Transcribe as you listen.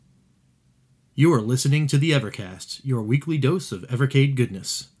You are listening to the Evercast, your weekly dose of Evercade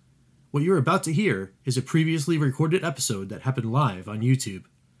goodness. What you're about to hear is a previously recorded episode that happened live on YouTube.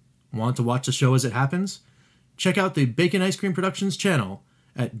 Want to watch the show as it happens? Check out the Bacon Ice Cream Productions channel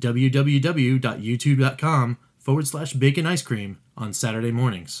at www.youtube.com/bacon ice cream on Saturday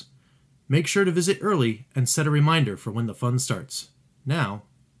mornings. Make sure to visit early and set a reminder for when the fun starts. Now,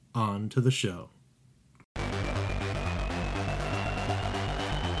 on to the show.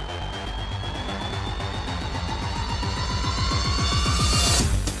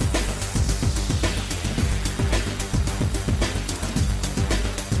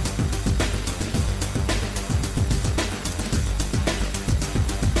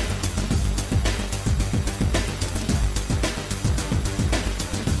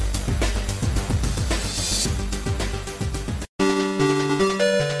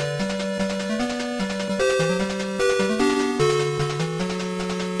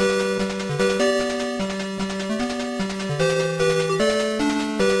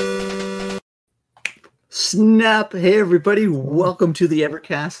 Snap! Hey everybody, welcome to the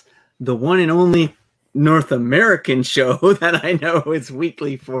Evercast, the one and only North American show that I know is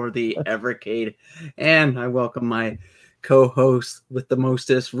weekly for the Evercade. And I welcome my co-host with the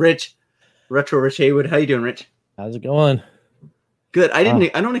mostest, Rich Haywood. How you doing, Rich? How's it going? Good. I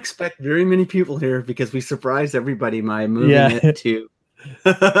don't expect very many people here because we surprised everybody by moving it to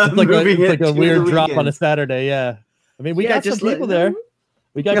it's like a weird drop on a Saturday. Yeah, I mean we got some people there.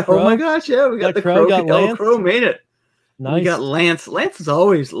 We got Crow. Oh my gosh, yeah, we got the Crow. Crow made it. Nice. We got Lance. Lance is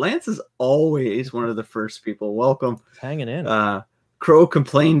always one of the first people. Welcome. Hanging in. Crow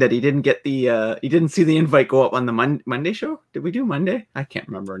complained that he didn't get he didn't see the invite go up on the Monday show. Did we do Monday? I can't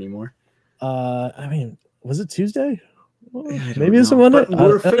remember anymore. I mean, was it Tuesday? Maybe it's a Monday. But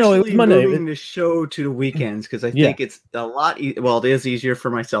we're officially moving the show to the weekends because I think it's a lot. Well, it is easier for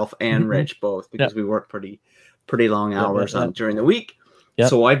myself and Rich both because we work pretty long hours during the week. Yep.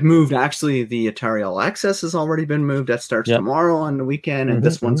 So I've moved. Actually, the Atari All Access has already been moved. That starts tomorrow on the weekend, and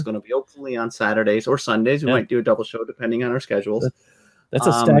this one's going to be hopefully on Saturdays or Sundays. We might do a double show depending on our schedules. That's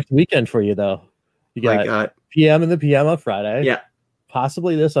a stacked weekend for you, though. You got PM and the PM on Friday. Yeah.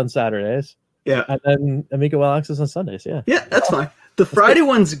 Possibly this on Saturdays. Yeah. And then Amigo All Access on Sundays. Yeah. Yeah, that's fine. The Friday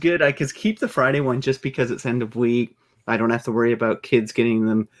one's good. I could keep the Friday one just because it's end of week. I don't have to worry about kids getting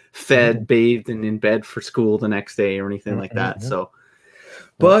them fed, bathed, and in bed for school the next day or anything like that. So.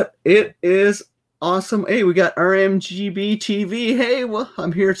 But it is awesome. Hey, we got RMGB TV. Hey, well,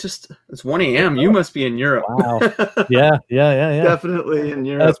 I'm here. It's 1 a.m. You must be in Europe. Wow. Yeah. Definitely in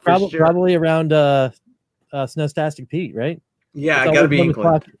Europe. That's probably around Snowtastic Pete, right? Yeah, I got to be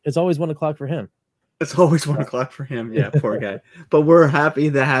England. It's always 1 o'clock for him. It's always 1 o'clock for him. Yeah, poor guy. But we're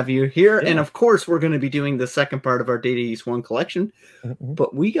happy to have you here. Yeah. And of course, we're going to be doing the second part of our Data East 1 collection.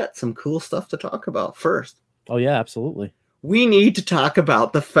 But we got some cool stuff to talk about first. Oh, yeah, absolutely. We need to talk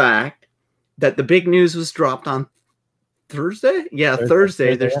about the fact that the big news was dropped on Thursday. Yeah,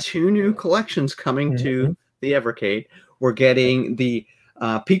 Thursday. There's 2 new collections coming to the Evercade. We're getting the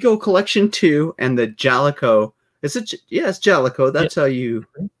Piko Collection 2 and the Jaleco. Is it? Yeah, it's Jaleco. That's how you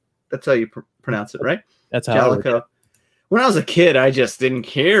pronounce it, right? That's how Jaleco. When I was a kid, I just didn't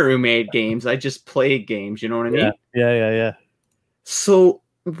care who made games. I just played games. You know what I mean? Yeah. So,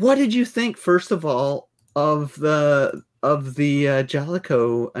 what did you think, first of all, of the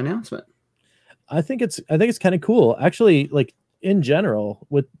Jaleco announcement? I think it's kind of cool. Actually, like in general,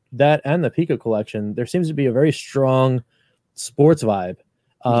 with that and the Piko collection, there seems to be a very strong sports vibe.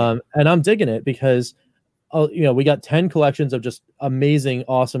 And I'm digging it because we got 10 collections of just amazing,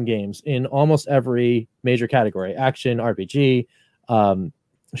 awesome games in almost every major category: action, RPG,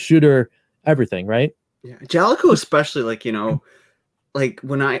 shooter, everything, right? Yeah. Jaleco especially, like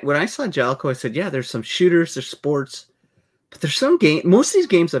when I saw Jaleco, I said, yeah, there's some shooters, there's sports. But there's some game. Most of these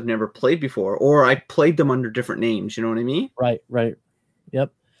games I've never played before, or I played them under different names. You know what I mean? Right.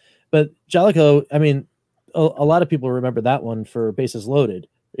 Yep. But Jaleco, I mean, a lot of people remember that one for Bases Loaded,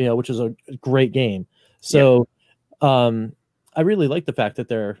 which is a great game. So, I really like the fact that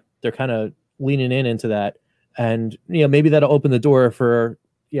they're kind of leaning into that, and maybe that'll open the door for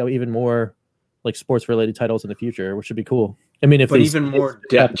even more like sports related titles in the future, which should be cool. I mean, even more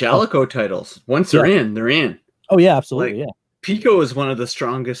Jaleco titles. Once they're in, they're in. Oh yeah, absolutely. Piko is one of the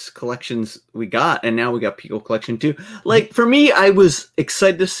strongest collections we got, and now we got Piko Collection 2. Like, for me, I was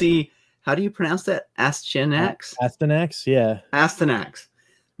excited to see, how do you pronounce that? Astyanax? Astyanax, yeah. Astyanax.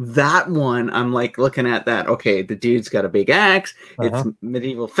 That one, I'm like looking at that. Okay, the dude's got a big axe. It's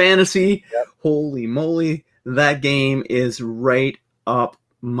medieval fantasy. Yep. Holy moly. That game is right up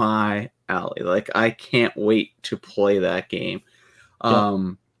my alley. Like, I can't wait to play that game.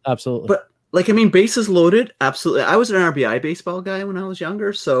 Absolutely. But Like, I mean, bases loaded, absolutely. I was an RBI baseball guy when I was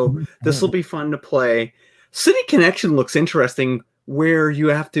younger, so this will be fun to play. City Connection looks interesting, where you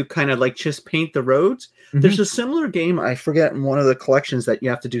have to kind of like just paint the roads. There's a similar game, I forget, in one of the collections that you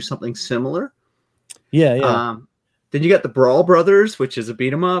have to do something similar. Yeah. Then you got the Brawl Brothers, which is a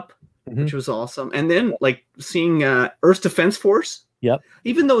beat 'em up, which was awesome. And then like seeing Earth Defense Force. Yep.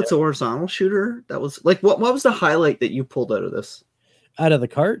 Even though it's a horizontal shooter, that was like what was the highlight that you pulled out of this? Out of the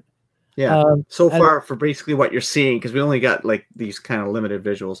cart? Yeah. So far for basically what you're seeing, because we only got like these kind of limited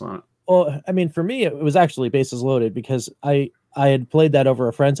visuals on it. Well, I mean, for me, it was actually bases loaded because I had played that over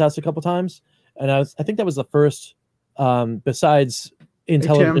a friend's house a couple times, and I think that was the first, besides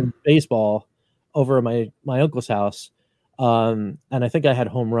Intelligent Baseball, over at my uncle's house, and I think I had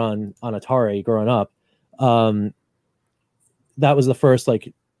Home Run on Atari growing up. That was the first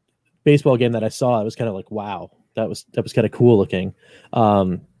like baseball game that I saw. I was kind of like, wow, that was kind of cool looking,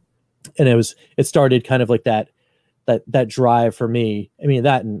 and it started kind of like that drive for me. I mean,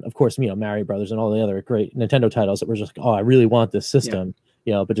 that, and of course, Mario Brothers and all the other great Nintendo titles that were just like, oh, I really want this system,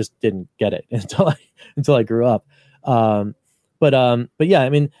 but just didn't get it until I grew up. But yeah, I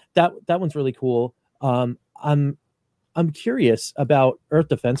mean, that one's really cool. I'm curious about Earth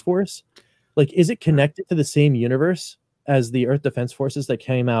Defense Force. Like, is it connected to the same universe as the Earth Defense Forces that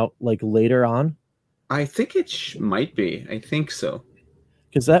came out like later on? I think it might be. I think so.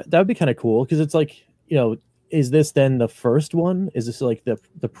 Because that would be kind of cool. Because it's like, is this then the first one? Is this like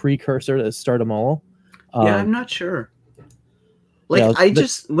the precursor to start them all? Yeah, I'm not sure. Like,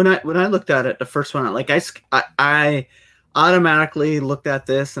 when I looked at it, the first one, like I automatically looked at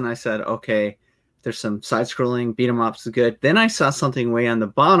this and I said, okay, there's some side-scrolling beat 'em ups is good. Then I saw something way on the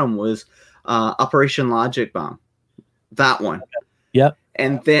bottom was Operation Logic Bomb. That one. Yep.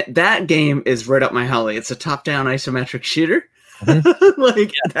 And that game is right up my alley. It's a top-down isometric shooter.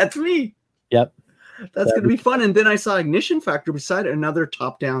 That's me. Yep. That's going to be fun. And then I saw Ignition Factor beside it, another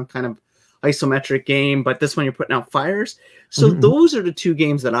top-down kind of isometric game, but this one you're putting out fires. So those are the two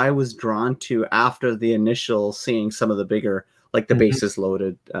games that I was drawn to after the initial seeing some of the bigger, like the bases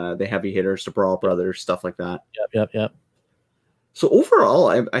loaded, the heavy hitters, the Brawl Brothers, stuff like that. Yep. So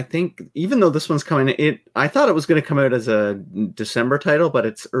overall, I think even though this one's coming, I thought it was going to come out as a December title, but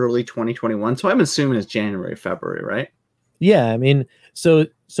it's early 2021. So I'm assuming it's January, February, right? Yeah, I mean, so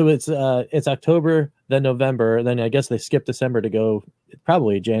it's October, then November, then I guess they skip December to go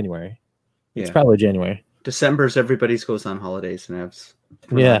probably January. Yeah. It's probably January. December's everybody's goes on holidays and has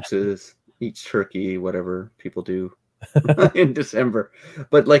relaxes, eats turkey, whatever people do in December.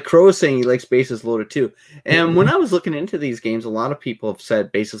 But like Crow is saying, he likes Bases Loaded 2. And when I was looking into these games, a lot of people have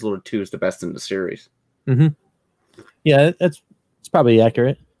said Bases Loaded 2 is the best in the series. Yeah, it's probably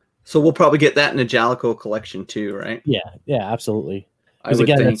accurate. So we'll probably get that in the Jaleco collection too, right? Yeah, absolutely. Because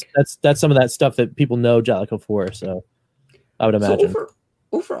again, that's some of that stuff that people know Jaleco for. So I would imagine. So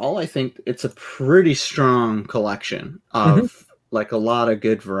overall, I think it's a pretty strong collection of like a lot of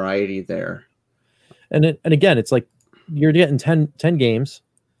good variety there. And again, it's like you're getting 10 games,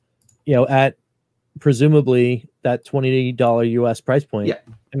 at presumably that $20 US price point. Yeah.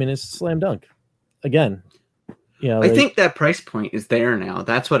 I mean, it's a slam dunk. Again. I think that price point is there now.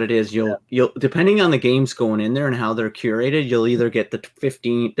 That's what it is. You'll depending on the games going in there and how they're curated, you'll either get the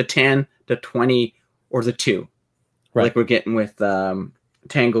 15, the 10, the 20, or the 2. Right. Like we're getting with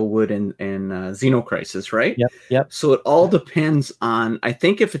Tanglewood and Xenocrisis, right? Yep. So it all depends on, I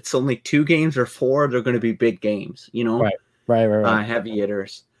think if it's only 2 games or 4, they're going to be big games, Right. Heavy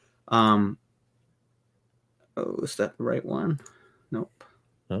hitters. Is that the right one? Nope.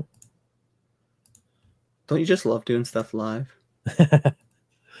 No. Don't you just love doing stuff live?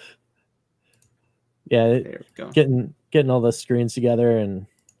 Yeah, there we go. Getting all the screens together and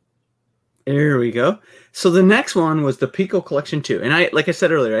there we go. So the next one was the Piko Collection 2. And like I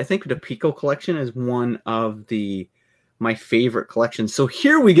said earlier, I think the Piko Collection is one of my favorite collections. So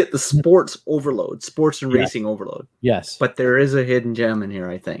here we get the sports overload, sports and racing overload. Yes. But there is a hidden gem in here,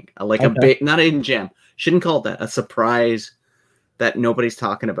 I think. Like a big, not a hidden gem. Shouldn't call it that. A surprise that nobody's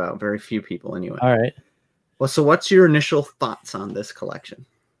talking about. Very few people anyway. All right. Well, so what's your initial thoughts on this collection?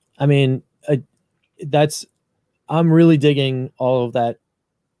 I mean, I'm really digging all of that,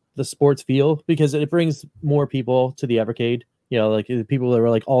 the sports feel, because it brings more people to the Evercade. Like the people that were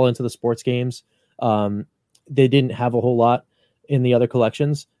like all into the sports games. They didn't have a whole lot in the other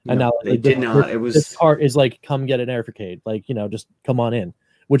collections, and now they did not. It was this part is like, come get an Evercade, like just come on in.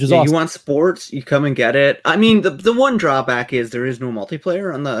 Which is awesome. You want sports, you come and get it. I mean, the one drawback is there is no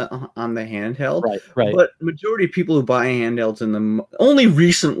multiplayer on the handheld. Right. But the majority of people who buy handhelds only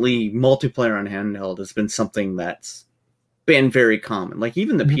recently multiplayer on handheld has been something that's been very common. Like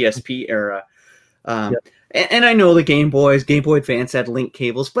even the PSP era. And I know the Game Boy Advance had link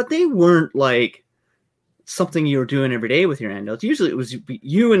cables, but they weren't like something you were doing every day with your handhelds. Usually it was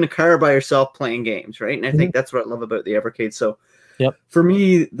you in the car by yourself playing games, right? And I think that's what I love about the Evercade. So for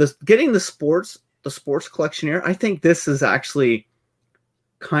me, getting the sports collection here, I think this is actually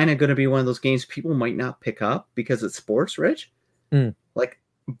kind of going to be one of those games people might not pick up because it's sports, Rich. Like,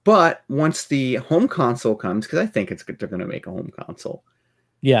 but once the home console comes, because I think they're going to make a home console.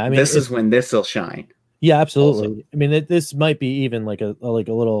 Yeah, I mean, this is when this will shine. Yeah, absolutely. Also. I mean, this might be even like a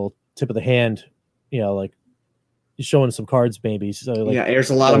little tip of the hand, like showing some cards maybe. So like,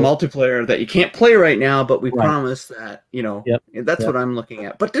 there's a lot of multiplayer that you can't play right now, but we promise that, that's what I'm looking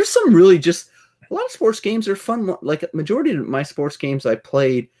at. But there's some really just a lot of sports games are fun. Like a majority of my sports games I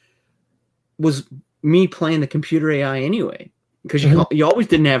played was me playing the computer AI anyway, because you always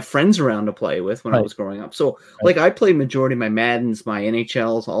didn't have friends around to play with when I was growing up. So like I played majority of my Maddens, my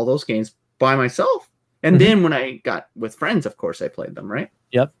NHLs, all those games by myself. And then when I got with friends, of course, I played them, right?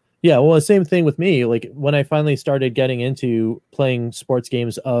 Yep. Yeah, well, the same thing with me. Like when I finally started getting into playing sports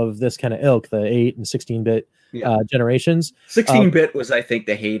games of this kind of ilk, the 8 and 16-bit generations. 16-bit was, I think,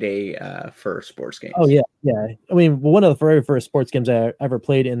 the heyday for sports games. Oh, yeah. Yeah. I mean, one of the very first sports games I ever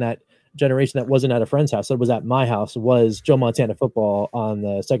played in that generation that wasn't at a friend's house, that was at my house, was Joe Montana Football on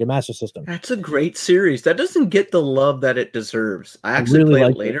the Sega Master System. That's a great series. That doesn't get the love that it deserves. I actually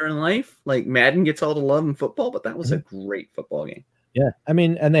played it later in life. Like Madden gets all the love in football, but that was a great football game. Yeah. I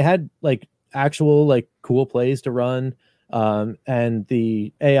mean, and they had like actual like cool plays to run. And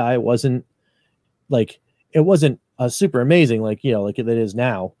the AI wasn't like, it wasn't super amazing, like, like it is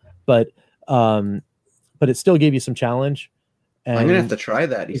now, but it still gave you some challenge. And I'm gonna have to try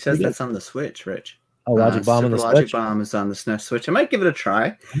that. He says that's on the Switch, Rich. Oh, Logic Bomb on the Switch. Logic Bomb is on the SNES Switch. I might give it a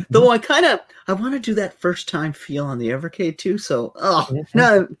try. Though I want to do that first time feel on the Evercade too. So,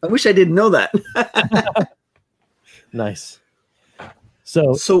 no, I wish I didn't know that. Nice.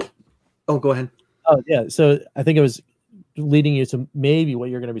 So, go ahead. Oh yeah. So I think it was leading you to maybe what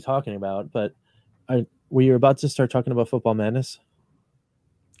you're going to be talking about, but were you about to start talking about Football Madness?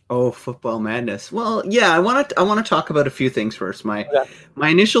 Oh, Football Madness. Well, yeah, I want to talk about a few things first. My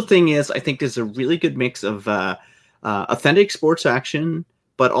initial thing is I think there's a really good mix of authentic sports action,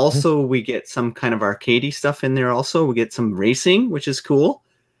 but also we get some kind of arcadey stuff in there. Also, we get some racing, which is cool.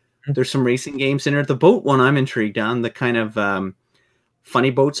 There's some racing games in there. The boat one I'm intrigued on. The kind of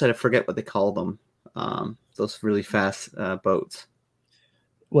funny boats, I forget what they call them. Those really fast boats.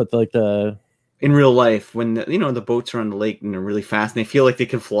 What, like the... In real life, when the boats are on the lake and they're really fast and they feel like they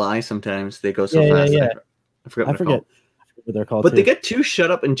can fly sometimes, they go so fast. Yeah. I forget what they're called. But they get 2 shut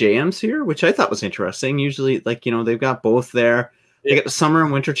up and jams here, which I thought was interesting. Usually, like, they've got both there. They get the summer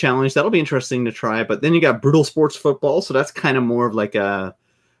and winter challenge. That'll be interesting to try. But then you got brutal sports football, so that's kind of more of like a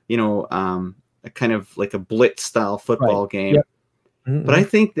kind of like a blitz style football game. Yep. Mm-hmm. But I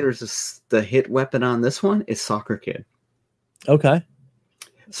think there's the hit weapon on this one is Soccer Kid. Okay.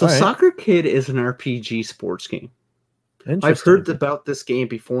 So Soccer Kid is an RPG sports game. I've heard about this game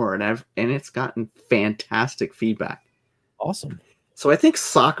before, and it's gotten fantastic feedback. Awesome. So I think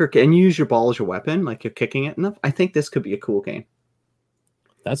Soccer Kid, and you use your ball as your weapon, like you're kicking it enough. I think this could be a cool game.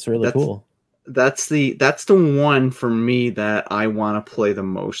 That's really cool. That's the one for me that I want to play the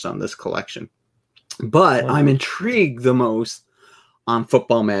most on this collection. But I'm intrigued the most on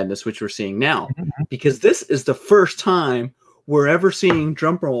Football Madness, which we're seeing now, because this is the first time we're ever seeing,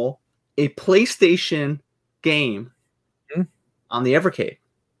 drumroll, a PlayStation game on the Evercade.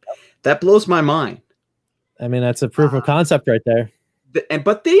 That blows my mind. I mean, that's a proof of concept right there.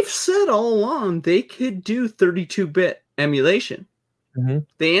 But they've said all along they could do 32-bit emulation. Mm-hmm.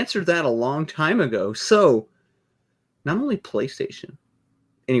 They answered that a long time ago. So, not only PlayStation.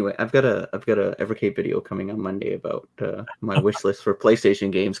 Anyway, I've got a Evercade video coming on Monday about my wish list for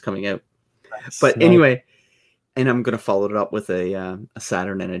PlayStation games coming out. But anyway. And I'm going to follow it up with a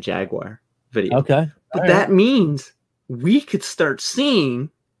Saturn and a Jaguar video. Okay. But that means we could start seeing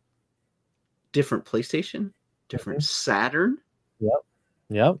different PlayStation, different Saturn.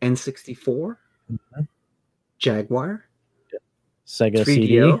 Yep. N64. Jaguar. Sega 3DO.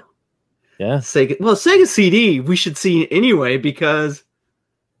 CD. Yeah. Sega CD we should see anyway because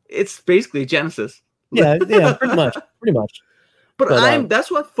it's basically Genesis. Yeah, pretty much. But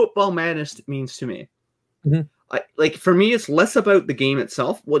that's what Football Madness means to me. Mm-hmm. For me, it's less about the game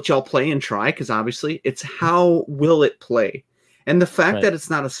itself, which I'll play and try, because obviously it's how will it play. And the fact that it's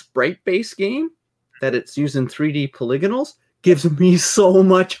not a sprite-based game, that it's using 3D polygonals, gives me so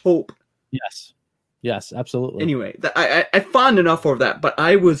much hope. Yes, absolutely. Anyway, I fond enough for that, but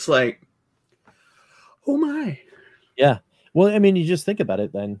I was like, oh my. Yeah. Well, I mean, you just think about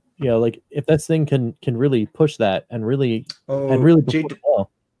it then. Like if this thing can really push that and really perform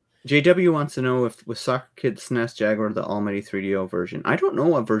well. JW wants to know if with Soccer Kid SNES Jaguar the Almighty 3DO version. I don't know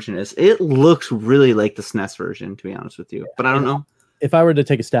what version it is. It looks really like the SNES version, to be honest with you, but I don't know. If I were to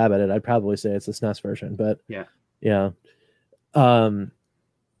take a stab at it, I'd probably say it's the SNES version. But yeah.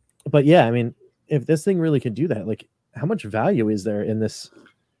 But yeah, I mean, if this thing really could do that, like, how much value is there in this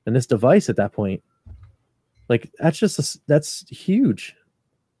device at that point? Like, that's huge.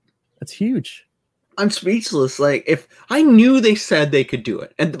 That's huge. I'm speechless. Like, if I knew they said they could do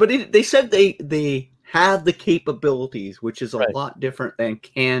it, but they said they have the capabilities, which is a lot different than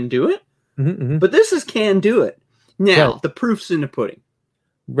can do it. Mm-hmm. But this is can do it. Now the proof's in the pudding.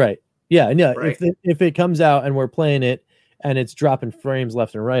 Right. Yeah. Right. If it comes out and we're playing it and it's dropping frames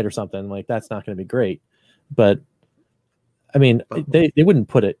left and right or something, like, that's not going to be great. But I mean, they wouldn't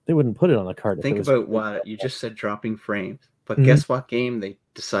put it. They wouldn't put it on the card. Think about what you just said, dropping frames. But guess what game they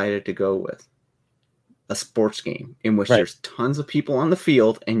decided to go with? A sports game in which there's tons of people on the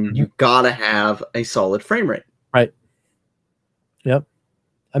field and you gotta have a solid frame rate. Right. Yep.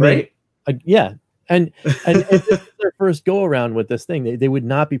 I mean, yeah. And if this is their first go around with this thing, they would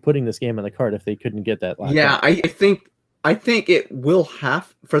not be putting this game on the card if they couldn't get that. I think it will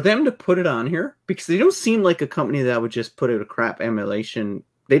have for them to put it on here because they don't seem like a company that would just put it a crap emulation.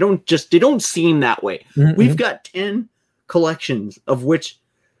 They don't seem that way. Mm-hmm. We've got 10 collections of which.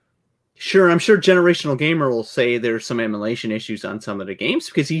 Sure, I'm sure Generational Gamer will say there's some emulation issues on some of the games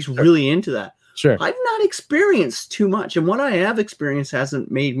because he's really into that. Sure. I've not experienced too much, and what I have experienced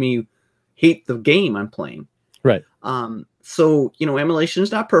hasn't made me hate the game I'm playing. Right. So, emulation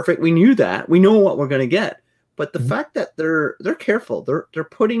is not perfect. We knew that. We know what we're going to get. But the fact that they're careful, they're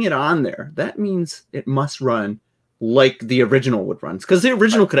putting it on there, that means it must run like the original would run. Because the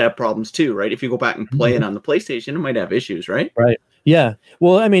original could have problems too, right? If you go back and play it on the PlayStation, it might have issues, right? Right. Yeah.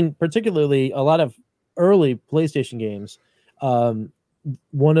 Well, I mean, particularly a lot of early PlayStation games,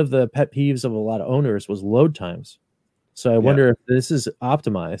 one of the pet peeves of a lot of owners was load times. So I wonder if this is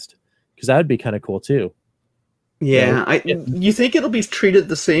optimized, because that would be kind of cool too. Yeah. You think it'll be treated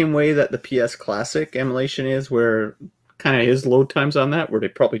the same way that the PS Classic emulation is, where kind of is load times on that, where they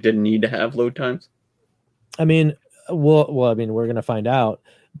probably didn't need to have load times? I mean, well, I mean, we're going to find out,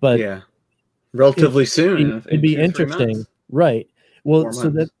 but relatively soon. It'd be interesting. Right. Well,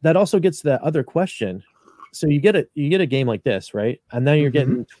 so that also gets to that other question. So you get a game like this, right? And then you're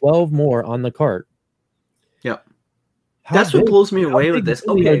getting 12 more on the cart. Yeah. That's what blows me away with this.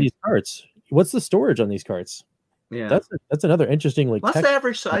 Okay. These carts. What's the storage on these carts? Yeah. That's another interesting What's the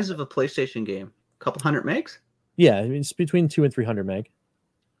average size of a PlayStation game? A couple hundred megs? Yeah, I mean, it's between 200 and 300 meg.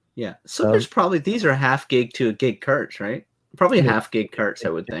 Yeah. So there's probably these are half gig to a gig carts, right? Probably half gig carts, I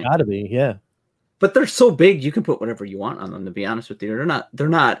would think. Gotta be, yeah. But they're so big, you can put whatever you want on them. To be honest with you, they're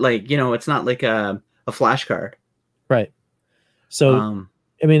not like it's not like a flash card, right? So,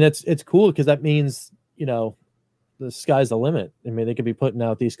 I mean, it's cool because that means the sky's the limit. I mean, they could be putting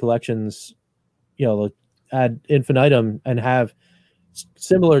out these collections, ad infinitum, and have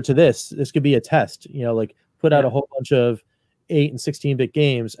similar to this. This could be a test, like put out a whole bunch of 8 and 16-bit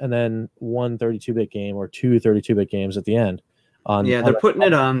games, and then one 32-bit game or two 32-bit games at the end. They're putting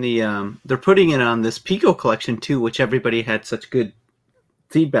it on they're putting it on this Piko collection too, which everybody had such good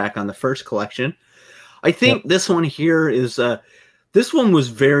feedback on the first collection. I think this one here is this one was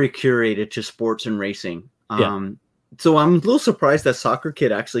very curated to sports and racing. So I'm a little surprised that Soccer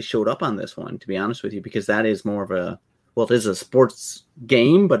Kid actually showed up on this one, to be honest with you, because that is more of it is a sports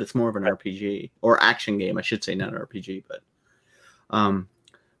game, but it's more of an RPG or action game, I should say, not an RPG,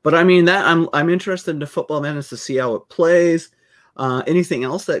 but I mean that I'm interested in the Football Madness to see how it plays. Anything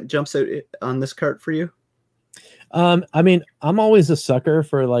else that jumps out on this cart for you? I mean, I'm always a sucker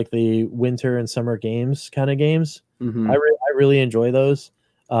for like the winter and summer games kind of games. Mm-hmm. I really enjoy those.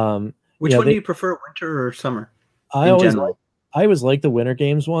 Which one do you prefer, winter or summer? I always like the winter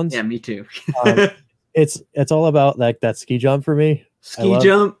games ones. Yeah, me too. It's all about like that ski jump for me.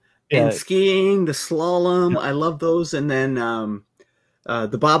 Jump and skiing, the slalom. I love those, and then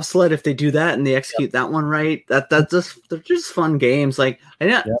the bobsled, if they do that and they execute that one right, they're just fun games. Like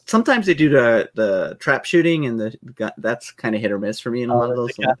sometimes they do the trap shooting, and that's kind of hit or miss for me in a lot of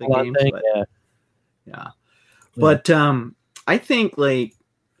those Olympic games. But I think like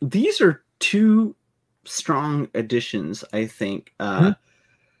these are two strong additions. I think, and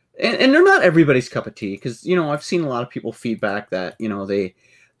they're not everybody's cup of tea, because I've seen a lot of people feedback that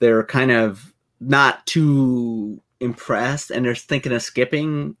they're kind of not too impressed, and they're thinking of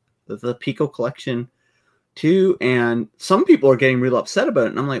skipping the Piko collection too, and some people are getting real upset about it,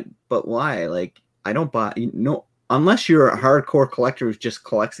 and I'm like, but why? Like, I don't buy unless you're a hardcore collector who just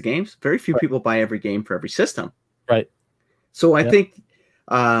collects the games, very few people buy every game for every system. Right. So I think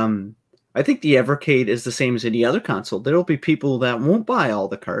the Evercade is the same as any other console. There'll be people that won't buy all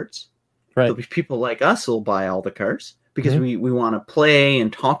the carts. Right. There'll be people like us who'll buy all the carts because we want to play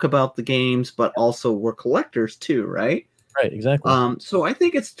and talk about the games, but also we're collectors too, right? Right, exactly. So I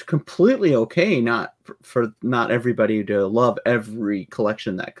think it's completely okay not for not everybody to love every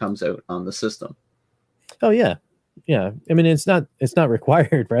collection that comes out on the system. Oh yeah. Yeah. I mean, it's not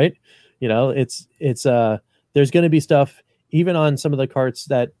required, right? You know, it's there's going to be stuff even on some of the carts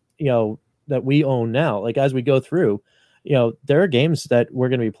that, you know, that we own now. Like as we go through, you know, there are games that we're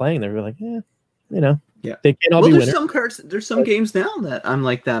going to be playing that we're like, you know, they can't all be winners. There's some games now that I'm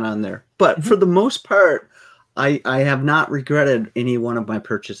like that on there, but for the most part, I have not regretted any one of my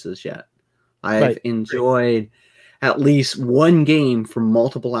purchases yet. I've enjoyed at least one game for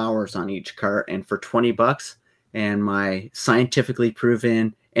multiple hours on each cart, and for $20 and my scientifically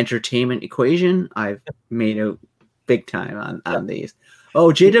proven entertainment equation, I've made out big time on these. Oh,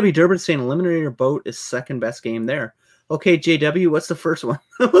 JW Durbin saying Eliminator Boat is second best game there. Okay, JW, what's the first one?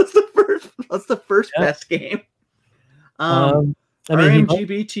 What's the first best game?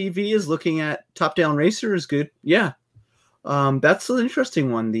 RMGB TV is looking at Top Down Racer is good. Yeah. That's an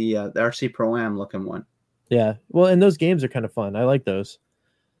interesting one, the RC Pro-Am looking one. Yeah. Well, and those games are kind of fun. I like those.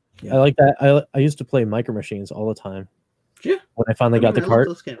 Yeah. I like that. I used to play Micro Machines all the time. Yeah. When I finally got the cart.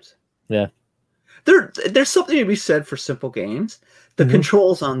 Love those games. Yeah. There's something to be said for simple games. The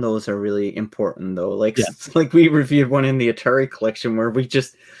controls on those are really important, though. Like we reviewed one in the Atari collection where we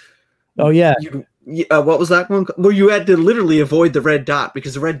just. Oh yeah. What was that one? Well, you had to literally avoid the red dot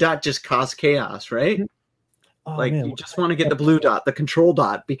because the red dot just caused chaos, right? Oh, like man. You just want to get the blue dot, the control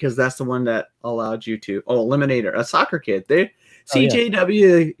dot, because that's the one that allowed you to. Oh, Eliminator, a Soccer Kid.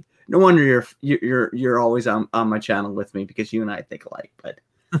 CJW. No wonder you're always on my channel with me because you and I think alike. But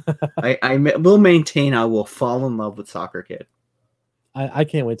I will maintain I will fall in love with Soccer Kid. I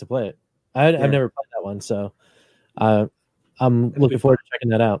can't wait to play it. I've never played that one, so I'm looking forward to checking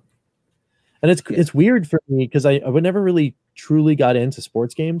that out. And it's weird for me because I would never really truly got into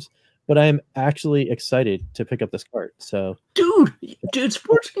sports games, but I am actually excited to pick up this cart. So, dude,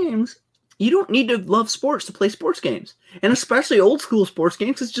 sports games. You don't need to love sports to play sports games, and especially old school sports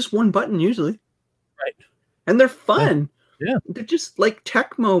games. It's just one button usually, right? And they're fun. Yeah. They're just like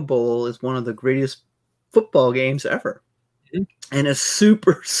Tecmo Bowl is one of the greatest football games ever, and it's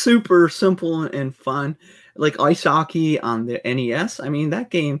super super simple and fun. Like ice hockey on the NES. I mean, that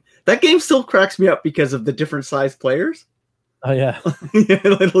game still cracks me up because of the different size players. Oh yeah.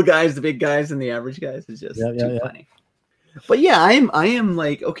 Little guys, the big guys, and the average guys is just too funny. But yeah, I am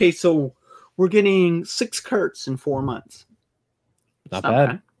like, okay, so we're getting 6 carts in 4 months. Not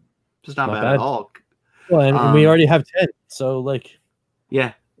bad. Just not bad at all. Well, and we already have 10, so like.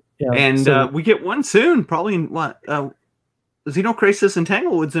 Yeah. And we get one soon, probably in what? Xenocrisis and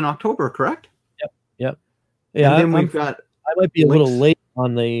Tanglewood's in October, correct? Yep. Yeah, and then we've got. I might be a little late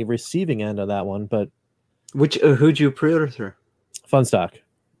on the receiving end of that one, but who'd you pre-order through? Funstock.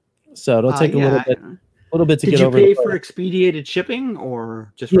 So it'll take a little bit to get over. Did you pay for expedited shipping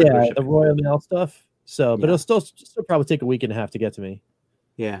or just shipping? The Royal Mail stuff? So, but it'll still probably take a week and a half to get to me.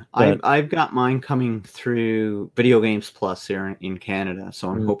 Yeah, I've got mine coming through Video Games Plus here in Canada, so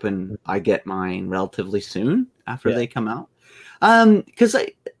I'm hoping I get mine relatively soon after they come out. Because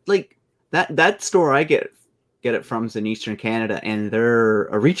I like that store I get it from is in Eastern Canada, and they're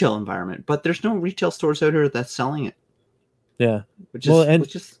a retail environment, but there's no retail stores out here that's selling it. Yeah, which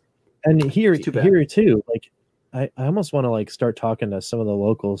is here too. Like, I almost want to like start talking to some of the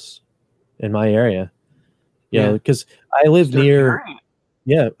locals in my area. You know, because I live near.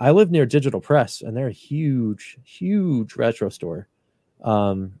 Yeah, I live near Digital Press, and they're a huge retro store.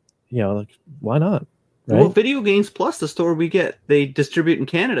 You know, like why not? Right? Well, Video Games Plus, the store they distribute in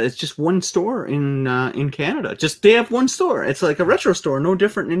Canada. It's just one store in Canada. They have one store. It's like a retro store, no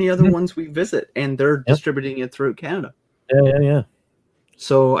different than any other ones we visit, and they're distributing it throughout Canada. Yeah.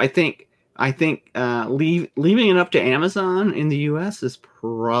 So I think leaving it up to Amazon in the U.S. is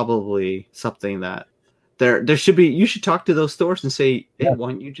probably something that there should be. You should talk to those stores and say, "Hey,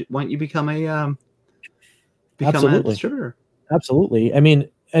 why don't you become a distributor?" Absolutely. I mean,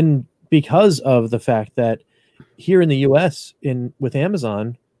 and because of the fact that here in the U.S. with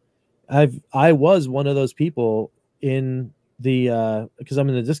Amazon, I was one of those people in the because I'm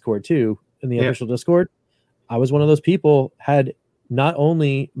in the Discord too, in the official Discord. I was one of those people had not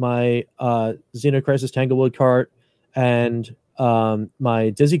only my Xenocrisis Tanglewood cart and my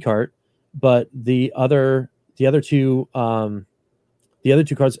Dizzy cart, but the other two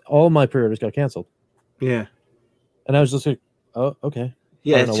cards, all my pre-orders got canceled. Yeah. And I was just like, oh, okay.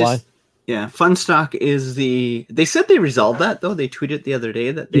 Yeah, I don't know why. Yeah, Funstock is the. They said they resolved that though. They tweeted the other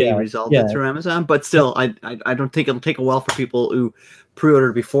day that they resolved it through Amazon. But still, I don't think it'll take a while for people who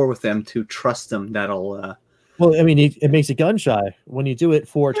pre-ordered before with them to trust them. That'll. Well, I mean, it makes you gun shy when you do it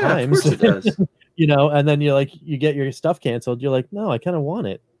 4 times. Of course it does. You know, and then you get your stuff canceled. You're like, no, I kind of want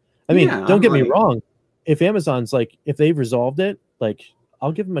it. I mean, don't get me wrong. If Amazon's like, if they've resolved it, like,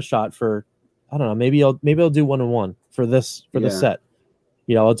 I'll give them a shot for, I don't know, maybe I'll do 1-on-1 for this set.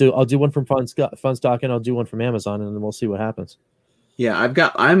 You know, I'll do one from Funstock and I'll do one from Amazon, and then we'll see what happens. Yeah,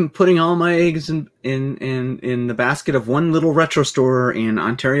 I'm putting all my eggs in the basket of one little retro store in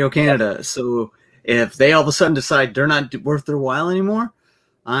Ontario, Canada. So if they all of a sudden decide they're not worth their while anymore,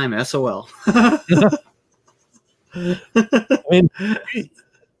 I'm SOL. I mean,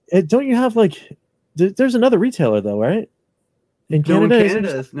 don't you have like? There's another retailer though, right? In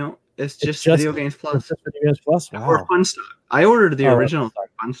Canada, no. It's just Video Games Plus. It's just Video Games Plus. Wow. Or Funstock. I ordered the original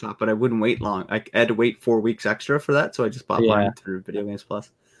Funstock, but I wouldn't wait long. I had to wait 4 weeks extra for that, so I just bought mine through Video Games Plus.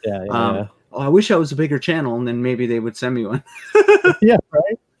 Yeah. I wish I was a bigger channel, and then maybe they would send me one. Yeah,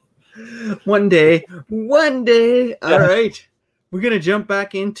 right? One day. All right. We're going to jump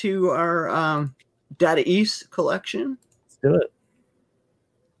back into our Data East collection. Let's do it.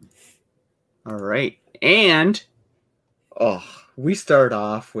 All right. And, we start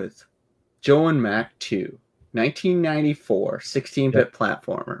off with Joe and Mac 2, 1994, 16-bit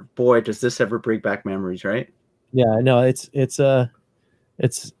platformer. Boy, does this ever bring back memories, right? Yeah, no, it's a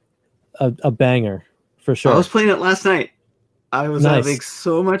banger for sure. I was playing it last night. I was having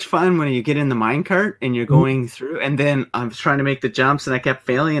so much fun when you get in the minecart and you're going through, and then I was trying to make the jumps and I kept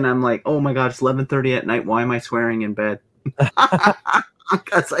failing, and I'm like, oh my god, it's 11:30 at night. Why am I swearing in bed?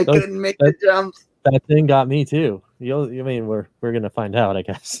 Because I couldn't make the jumps. That thing got me too. We're gonna find out, I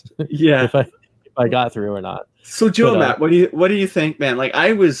guess. Yeah. if I got through or not. So Joe, Matt, what do you think, man? Like,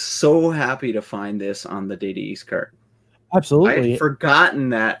 I was so happy to find this on the Data East cart. Absolutely. I had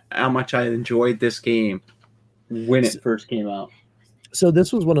forgotten how much I enjoyed this game when it first came out. So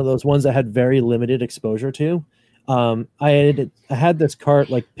this was one of those ones I had very limited exposure to. I had this cart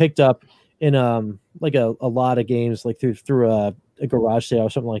like picked up in like a lot of games, like through a garage sale or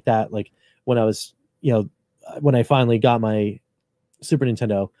something like that. Like when I was, when I finally got my Super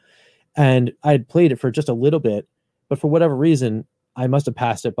Nintendo, and I had played it for just a little bit, but for whatever reason, I must have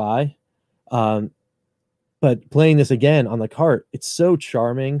passed it by. But playing this again on the cart, it's so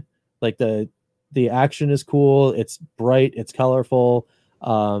charming. Like the action is cool. It's bright. It's colorful.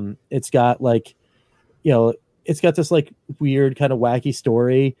 It's got like, it's got this like weird kind of wacky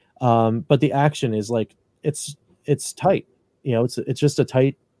story. But the action is like, it's tight. It's just a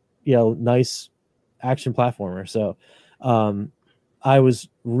tight, nice action platformer. So, I was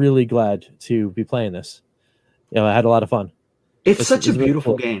really glad to be playing this. I had a lot of fun. It's such a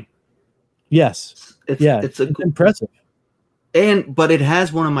beautiful game. Yes. It's impressive. But it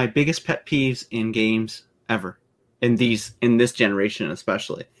has one of my biggest pet peeves in games ever, in this generation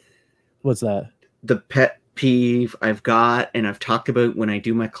especially. What's that? The pet peeve I've got, and I've talked about when I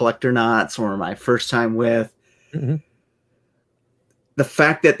do my collector knots or my first time with, the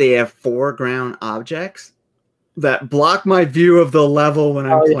fact that they have foreground objects that block my view of the level when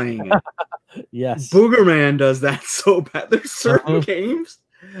I'm playing it. Yes. Boogerman does that so bad. There's certain games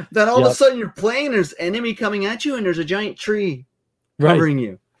that all of a sudden you're playing, there's enemy coming at you, and there's a giant tree covering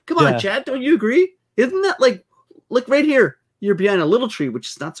you. Come on, Chad, don't you agree? Isn't that like right here, you're behind a little tree, which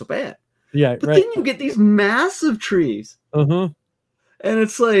is not so bad. Yeah, but then you get these massive trees. And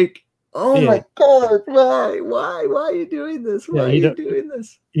it's like, oh my god, why are you doing this? Why are you doing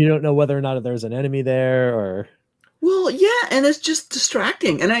this? You don't know whether or not there's an enemy there or... Well, yeah, and it's just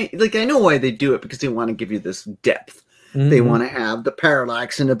distracting. And I know why they do it, because they want to give you this depth. They want to have the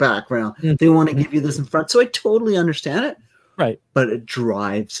parallax in the background. They want to give you this in front. So I totally understand it. Right. But it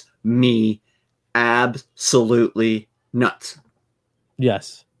drives me absolutely nuts.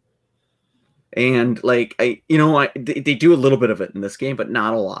 Yes. And like, they do a little bit of it in this game, but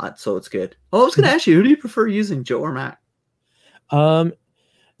not a lot. So it's good. Oh, I was going to ask you, who do you prefer using, Joe or Mac?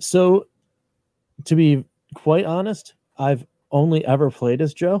 So to be quite honest, I've only ever played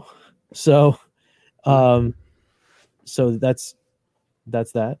as Joe. So that's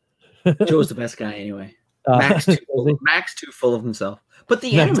that. Joe's the best guy anyway. Mac's too full of himself. But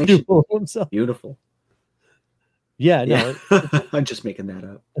the animation too full of himself. Beautiful. Yeah, no. I'm just making that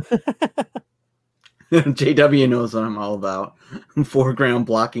up. JW knows what I'm all about. Foreground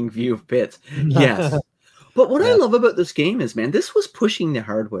blocking view of pits. Yes. But what I love about this game is, man, this was pushing the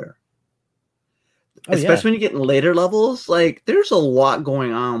hardware. especially when you get in later levels, like there's a lot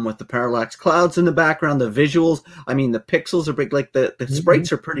going on with the parallax clouds in the background, the visuals. I mean, the pixels are big, like the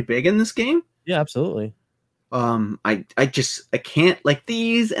sprites are pretty big in this game. Yeah, absolutely. I can't, like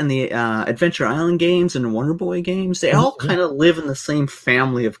these and the Adventure Island games and the Wonder Boy games, they all kind of live in the same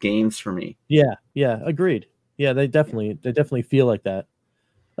family of games for me. Yeah, agreed. Yeah, they definitely feel like that.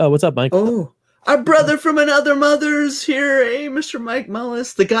 Oh, what's up, Mike? Oh, our brother from another mother's here. Hey, Mr. Mike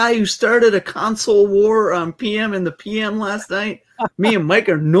Mullis, the guy who started a console war on PM and the PM last night. Me and Mike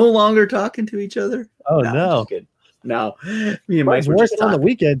are no longer talking to each other. Oh, no. No, me and Mike were working on the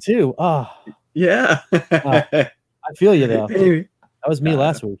weekend too. Oh. Yeah. I feel you though. That was me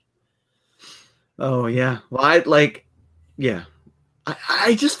last week. Oh yeah. Well, I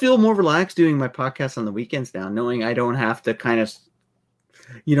just feel more relaxed doing my podcast on the weekends now, knowing I don't have to kind of,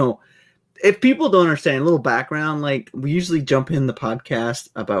 if people don't understand, a little background, like we usually jump in the podcast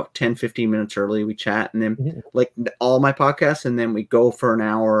about 10, 15 minutes early. We chat and then like all my podcasts, and then we go for an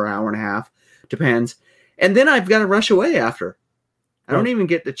hour and a half, depends. And then I've got to rush away after. I don't even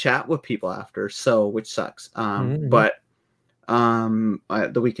get to chat with people after, which sucks. But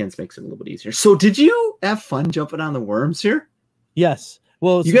the weekends makes it a little bit easier. So did you have fun jumping on the worms here? Yes.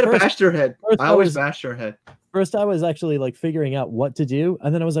 Well, you got to bash their head. I always bash their head. First, I was actually like figuring out what to do,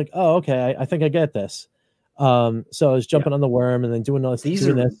 and then I was like, "Oh, okay, I think I get this." So I was jumping on the worm and then doing this.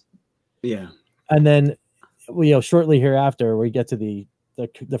 Yeah. And then, shortly hereafter, we get to the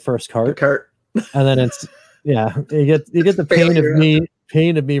first cart. The cart. And then it's you get the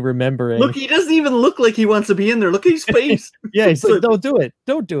pain of me remembering. Look, he doesn't even look like he wants to be in there. Look at his face. Yeah, he's like, "Don't do it.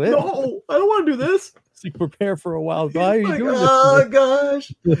 Don't do it. No, I don't want to do this." It's like, prepare for a while. Why are you doing this? Oh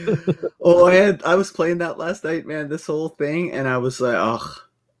gosh. I was playing that last night, man, this whole thing, and I was like,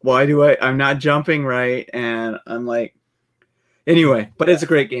 I'm not jumping right, and I'm like, anyway, but it's a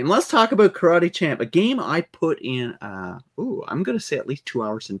great game. Let's talk about Karate Champ, a game I put in I'm gonna say at least 2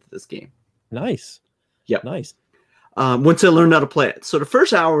 hours into this game. Nice. Yep. Nice. Once I learned how to play it. So the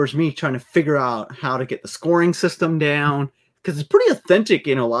first hour was me trying to figure out how to get the scoring system down, because it's pretty authentic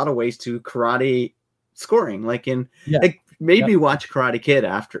in a lot of ways to karate scoring. Like watch Karate Kid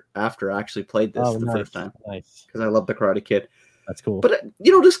after I actually played this first time. Nice. Because I love the Karate Kid. That's cool. But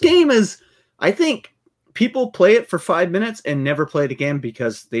this game is, I think people play it for 5 minutes and never play it again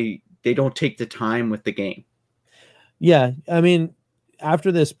because they don't take the time with the game. Yeah, I mean,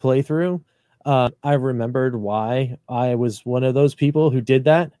 after this playthrough, I remembered why I was one of those people who did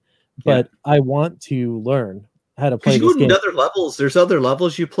that, but I want to learn how to play this game. There's other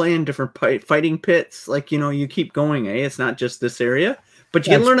levels you play in different fighting pits. Like, you keep going, It's not just this area, but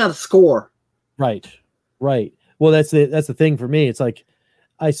you can learn how to score. Right. Well, that's the thing for me. It's like,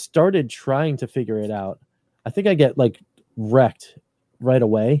 I started trying to figure it out. I think I get like wrecked right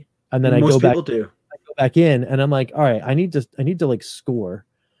away. And then I go back in and I'm like, all right, I need to like score.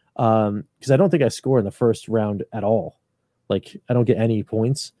 Because I don't think I score in the first round at all. Like, I don't get any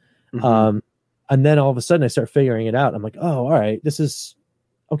points. And then all of a sudden I start figuring it out. I'm like, oh, all right, this is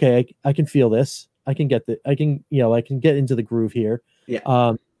okay. I can feel this. I can get I can get into the groove here.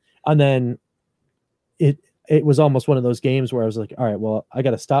 Yeah. And then it was almost one of those games where I was like, all right, well, I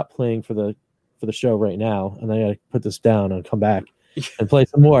got to stop playing for the show right now, and then I got to put this down and come back and play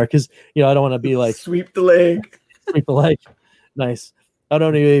some more, because I don't want to be like sweep the leg. Nice. I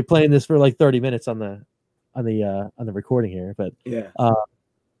don't need to be playing this for like 30 minutes on the recording here, but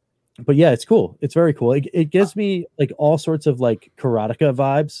but yeah, it's cool. It's very cool. It gives me like all sorts of like karateka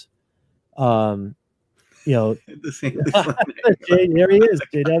vibes. There he is,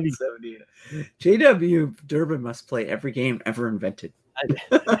 JW. JW Durbin must play every game ever invented.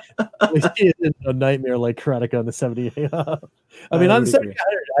 It's a nightmare like karateka on the 78. I mean, on the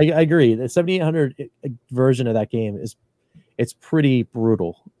 7800, I agree. The 7800 version of that game it's pretty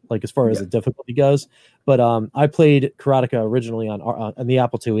brutal, like as far as the difficulty goes. But I played karateka originally on the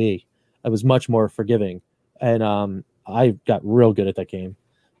Apple IIe. I was much more forgiving, and I got real good at that game.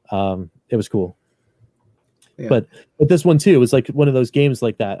 It was cool. Yeah. But this one too was like one of those games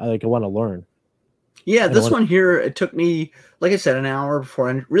like that. I want to learn. Yeah, this one here, it took me, like I said, an hour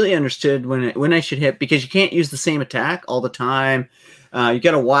before I really understood when I should hit, because you can't use the same attack all the time. You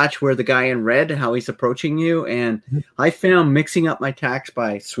got to watch where the guy in red, how he's approaching you. And I found mixing up my attacks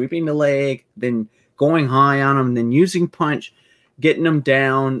by sweeping the leg, then going high on him, then using punch, getting him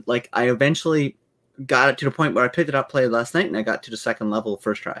down. Like, I eventually got it to the point where I picked it up, played last night, and I got to the second level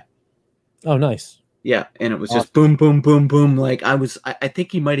first try. Oh, nice. Yeah, and it was just boom, boom, boom, boom. Like, I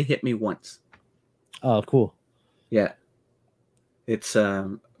think he might have hit me once. Oh, cool. Yeah. It's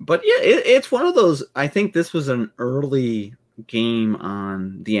but yeah, it's one of those. I think this was an early game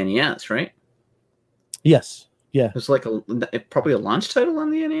on the NES, right? Yes. Yeah. It was like probably a launch title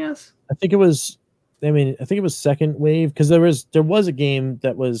on the NES. I think it was second wave, because there was a game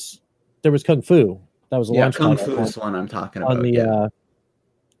there was Kung Fu. That was a launch Kung title. Fu is the one I'm talking about.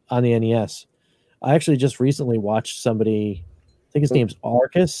 On the NES. I actually just recently watched somebody, I think his name's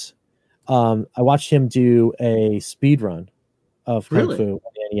Arcus. I watched him do a speed run of Kung Fu on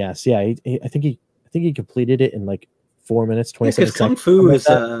the NES. Yeah, I think he completed it in like 4 minutes, 27 seconds. Kung Fu is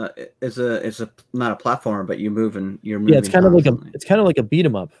a not a platformer, but you're moving. Yeah, it's kind of like a beat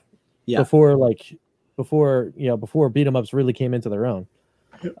 'em up. Yeah. Before beat 'em ups really came into their own.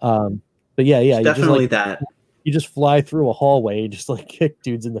 But yeah, it's definitely that. You just fly through a hallway, just like kick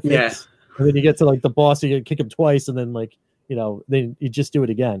dudes in the face. Yeah. And then you get to like the boss, you kick him twice, and then then you just do it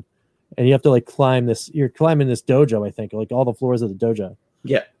again. And you have to like climb this. You're climbing this dojo, I think, like all the floors of the dojo.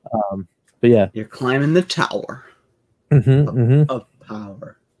 Yeah. But yeah, you're climbing the tower of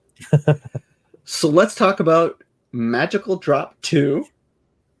power. So let's talk about Magical Drop 2.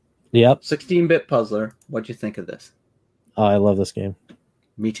 Yep. 16-bit puzzler. What'd you think of this? Oh, I love this game.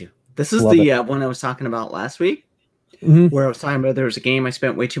 Me too. This is the one I was talking about last week, where I was talking about there was a game I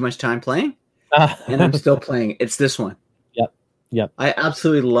spent way too much time playing, and I'm still playing. It's this one. Yep. I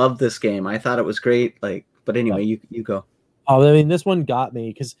absolutely love this game. I thought it was great. But anyway, you go. Oh, I mean, this one got me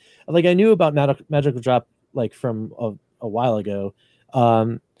because I knew about Magical Drop from a while ago,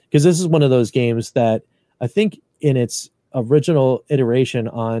 because this is one of those games that I think in its original iteration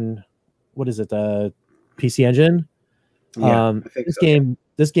on the PC Engine.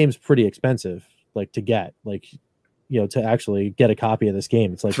 This game's pretty expensive, to get, to actually get a copy of this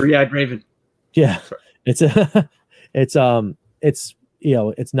game. It's like Three-Eyed Raven. Yeah, it's not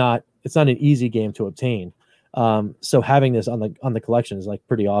an easy game to obtain. So having this on the collection is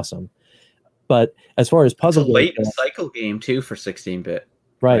pretty awesome. But as far as puzzle, it's a late cycle game too for 16-bit.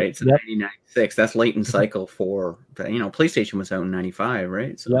 Right. It's 1996. That's late in cycle for PlayStation was out in 95,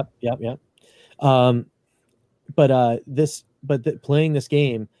 right? So. Yep. But playing this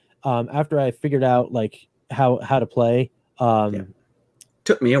game, after I figured out how to play,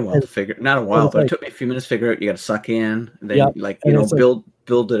 took me a while to figure. Not a while, but it took me a few minutes to figure out. You got to suck in, and then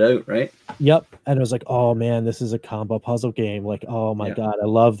build it out, right? Yep. And it was like, oh man, this is a combo puzzle game. Oh my god, I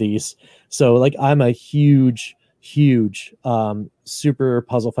love these. So I'm a huge Super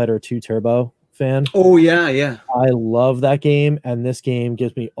Puzzle Fighter 2 Turbo fan. Oh yeah. I love that game, and this game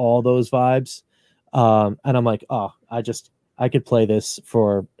gives me all those vibes. And I'm like, oh, I could play this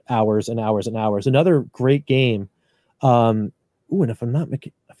for hours and hours and hours. Another great game. And if I'm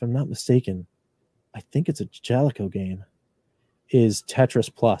not mistaken, I think it's a Jaleco game. Is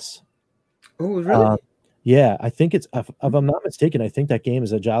Tetris Plus? Oh, really? Yeah, I think it's. If I'm not mistaken, I think that game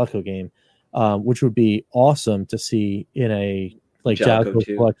is a Jaleco game, which would be awesome to see in a Jaleco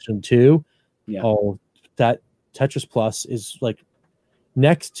Collection 2. Yeah. Oh, that Tetris Plus is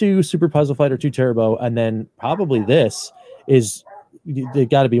next to Super Puzzle Fighter 2 Turbo, and then probably this is. They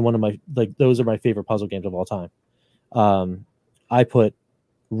got to be one of my those are my favorite puzzle games of all time. I put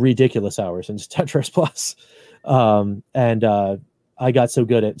ridiculous hours into Tetris Plus. And I got so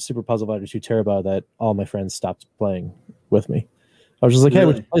good at Super Puzzle Fighter 2 Turbo that all my friends stopped playing with me. I was just like, hey,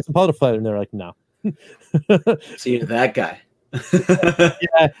 would you play some Puzzle Fighter? And they're like, no. So you're that guy.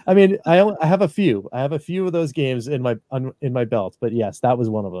 Yeah, I mean, I have a few. I have a few of those games in my belt, but yes, that was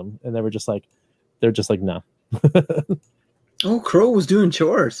one of them. And they're just like, no. Oh, Crow was doing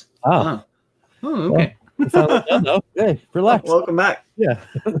chores. Wow. Oh, okay. Well, hey, relax. Welcome back. Yeah.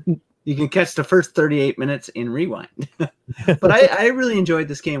 You can catch the first 38 minutes in rewind. But I really enjoyed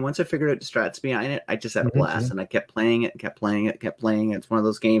this game. Once I figured out the strats behind it, I just had a blast, and I kept playing it. It's one of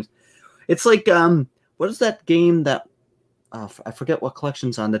those games. It's like, what is that game that I forget what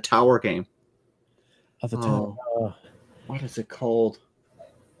collection's on, the Tower game? The Tower. What is it called?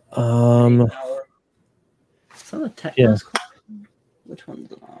 It's not a Tetris. Which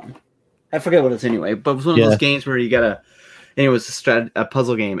one's it on? I forget what it's anyway, but it was one of those games where you gotta. And it was a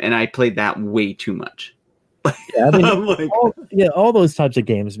puzzle game, and I played that way too much. Yeah, I mean, all those types of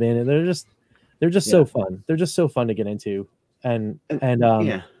games, man. They're just so fun. They're just so fun to get into, and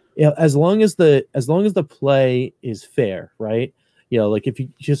as long as the play is fair, right? If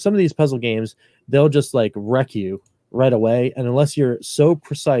you some of these puzzle games, they'll just wreck you right away, and unless you're so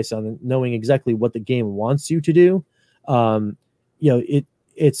precise on knowing exactly what the game wants you to do,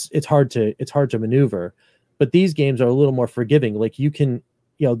 it's hard to maneuver. But these games are a little more forgiving. You can,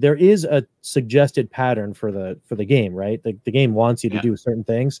 there is a suggested pattern for the game, right? The game wants you to do certain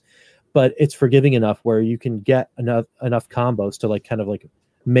things, but it's forgiving enough where you can get enough combos to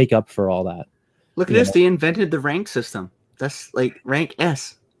make up for all that. Look at this. They invented the rank system. That's rank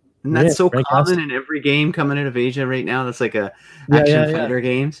S. And that's so common in every game coming out of Asia right now. That's like a action fighter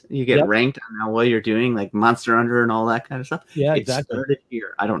games. You get ranked on how well you're doing, like Monster Hunter and all that kind of stuff. Yeah, exactly. It started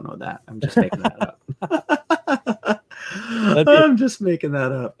here. I don't know that. I'm just making that up. I'm just making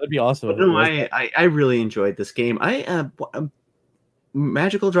that up. That'd be awesome. But no, I really enjoyed this game.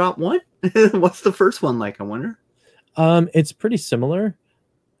 Magical Drop 1? What's the first one like, I wonder? It's pretty similar.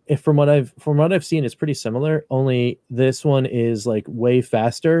 From what I've seen, it's pretty similar, only this one is like way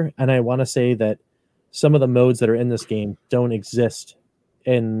faster, and I want to say that some of the modes that are in this game don't exist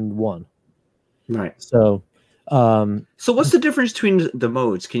in 1. Right. So what's the difference between the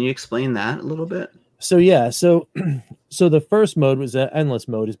modes? Can you explain that a little bit? So the first mode was an endless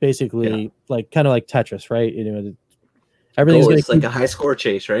mode. Is basically like kind of like Tetris, right? Everything's it's like a high score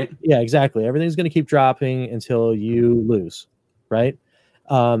chase, right? Yeah, exactly. Everything's going to keep dropping until you lose, right?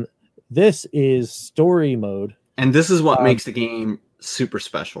 This is story mode, and this is what makes the game super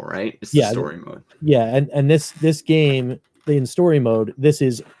special, right? It's the story mode. Yeah, and this game in story mode, this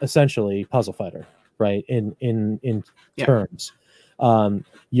is essentially Puzzle Fighter, right? In terms,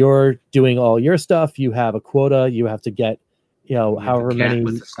 you're doing all your stuff. You have a quota. You have to get, however many.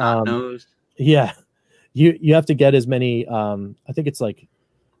 With the snot nose. Yeah, you have to get as many. I think it's like,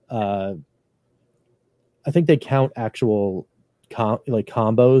 I think they count actual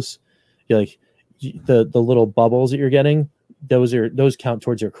combos. Like the little bubbles that you're getting, those count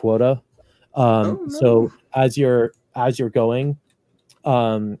towards your quota. So as you're going,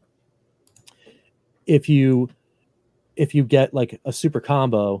 if you get like a super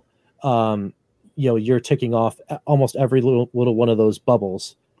combo, you're ticking off almost every little one of those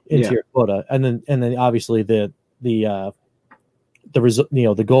bubbles into your quota, and then obviously the result,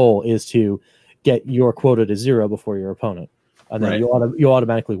 the goal is to get your quota to 0 before your opponent, and then you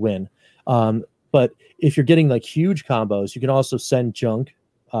automatically win. But if you're getting like huge combos, you can also send junk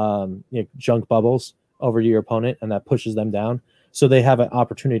bubbles over to your opponent, and that pushes them down. So they have an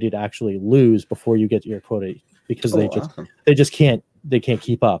opportunity to actually lose before you get to your quota, because they just can't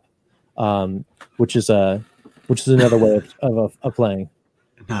keep up. Which is another way of playing.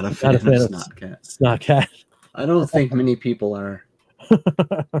 Not a fan of Snotcat. I don't think many people are.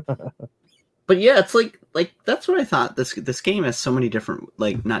 But yeah, it's like that's what I thought. This game has so many different,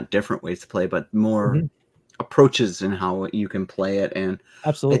 like, not different ways to play, but more approaches in how you can play it. And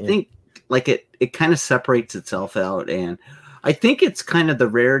absolutely, I think like it kind of separates itself out, and I think it's kind of the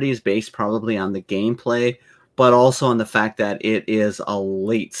rarity is based probably on the gameplay, but also on the fact that it is a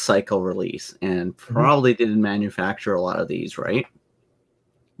late cycle release and probably didn't manufacture a lot of these, right?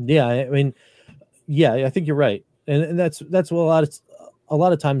 Yeah, I mean, yeah, I think you're right, and that's what a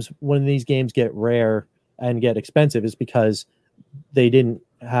lot of times when these games get rare and get expensive is because they didn't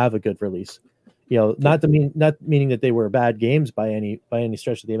have a good release. Not meaning that they were bad games by any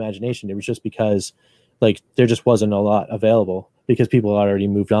stretch of the imagination. It was just because like there just wasn't a lot available because people had already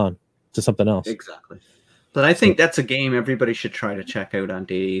moved on to something else. Exactly. But I think that's a game everybody should try to check out on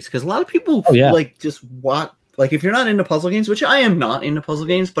days, because a lot of people just want, like, if you're not into puzzle games, which I am not into puzzle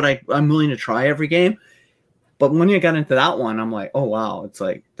games, but I'm willing to try every game. But when you got into that one, I'm like, oh wow, it's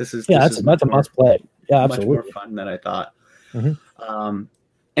like that's a must play. Yeah, absolutely. Much more fun than I thought.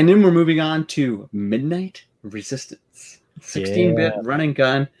 And then we're moving on to Midnight Resistance, 16-bit run and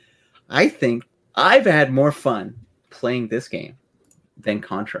gun. I think I've had more fun playing this game than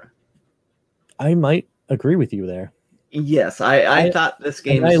Contra. I might agree with you there. Yes, I thought this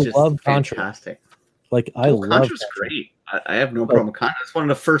game is just fantastic. Love Contra's great. I have no problem with Contra. It's one of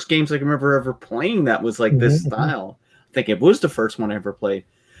the first games I can remember ever playing that was like this style. I think it was the first one I ever played.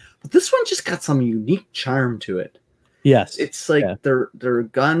 But this one just got some unique charm to it. Yes. It's like their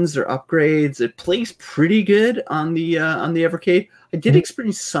guns, their upgrades. It plays pretty good on the Evercade. I did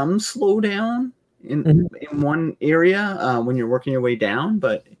experience some slowdown in one area when you're working your way down,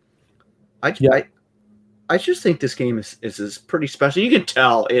 but I just think this game is pretty special. You can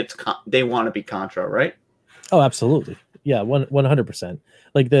tell they want to be Contra, right? Oh, absolutely. Yeah, 100%.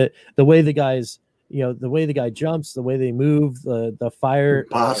 Like the way the guys, the way the guy jumps, the way they move, the fire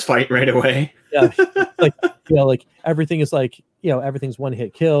boss fight right away. Yeah, like everything is like everything's one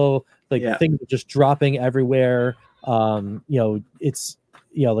hit kill. Like things are just dropping everywhere. It's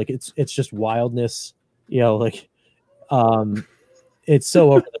it's just wildness. It's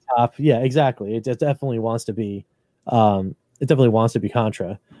so over the top. Yeah, exactly. It definitely wants to be. It definitely wants to be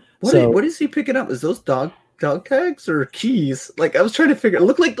Contra. What is he picking up? Is those dog tags or keys? Like, I was trying to figure. It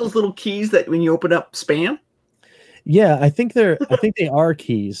looked like those little keys that when you open up spam. Yeah, I think they are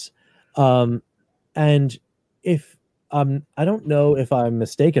keys. And if I don't know if I'm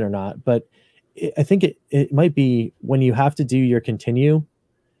mistaken or not, but I think it might be when you have to do your continue.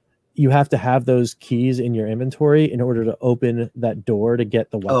 you have to have those keys in your inventory in order to open that door to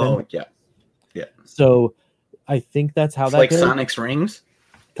get the weapon. Oh, yeah. Yeah. So I think that's how it's that like goes. Sonic's rings?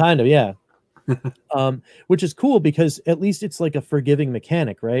 Kind of, yeah. Which is cool because at least it's like a forgiving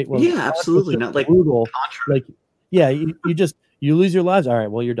mechanic, right? Well, yeah, absolutely. Not like brutal. Like, yeah, you lose your lives. All right,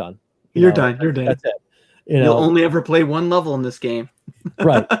 well, you're done. You're done. You're dead. That's it. You'll only ever play one level in this game.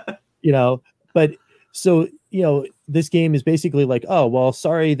 Right. But so, this game is basically like, oh, well,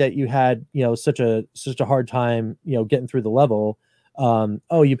 sorry that you had, such a hard time, getting through the level.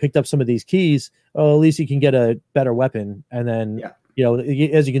 Oh, you picked up some of these keys. Oh, at least you can get a better weapon. And then,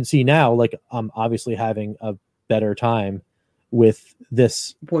 as you can see now, like I'm obviously having a better time with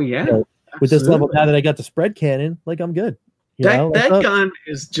this. Well, yeah. With this level now that I got the spread cannon, like I'm good. That gun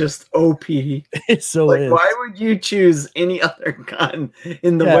is just OP. It's so like, why would you choose any other gun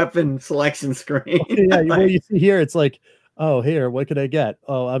in the weapon selection screen? Well, you see here, it's like, oh, here, what could I get?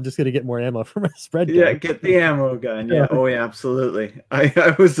 Oh, I'm just gonna get more ammo for my spread gun. Yeah, get the ammo gun. Yeah. Oh, yeah, absolutely.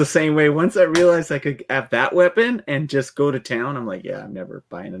 I was the same way. Once I realized I could have that weapon and just go to town, I'm like, yeah, I'm never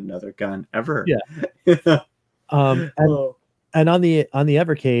buying another gun ever. Yeah. And on the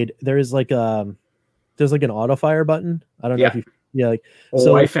Evercade, there's like an auto fire button. I don't know if you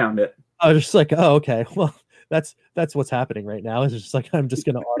I found it. I was just like, oh, okay. Well, that's what's happening right now. It's just like I'm just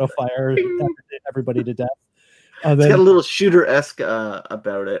gonna auto fire everybody to death. It's got a little shooter-esque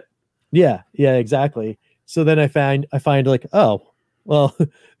about it. Yeah, exactly. So then I find like, oh, well,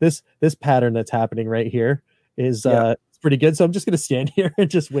 this pattern that's happening right here is it's pretty good. So I'm just gonna stand here and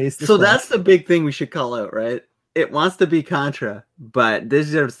just waste this. So that's the big thing we should call out, right? It wants to be Contra, but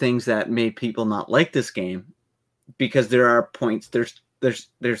these are things that made people not like this game because there are points. There's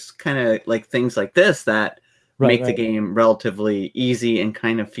kind of like things like this that make the game relatively easy and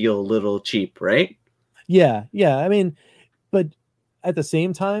kind of feel a little cheap, right? Yeah. I mean, but at the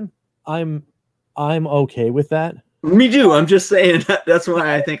same time, I'm okay with that. Me too. I'm just saying that's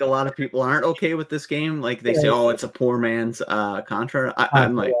why I think a lot of people aren't okay with this game. Like they say, oh, it's a poor man's Contra.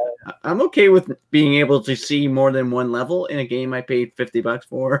 I'm like, I'm okay with being able to see more than one level in a game I paid $50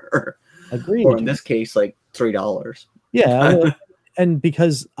 for. Agreed. Or in this case, like $3. Yeah. And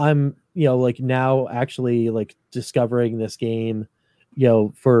because I'm, like now actually like discovering this game,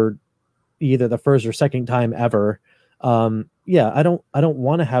 for either the first or second time ever. I don't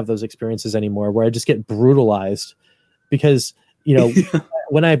want to have those experiences anymore where I just get brutalized because,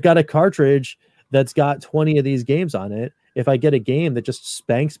 when I've got a cartridge that's got 20 of these games on it, if I get a game that just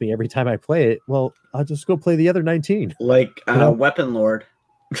spanks me every time I play it, well, I'll just go play the other 19. Like Weapon Lord.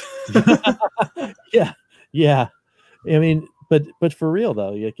 Yeah. I mean, but for real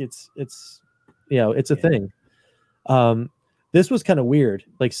though, like it's a thing. This was kind of weird,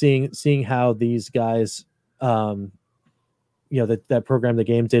 like seeing how these guys, that program the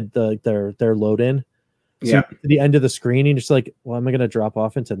game did their load in. So at the end of the screen, you're just like, well, am I going to drop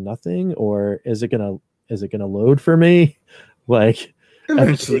off into nothing, or is it gonna load for me? Like,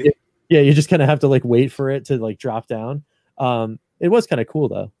 eventually, you just kind of have to like wait for it to like drop down. It was kind of cool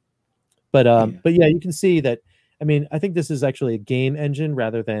though, but yeah, you can see that. I mean, I think this is actually a game engine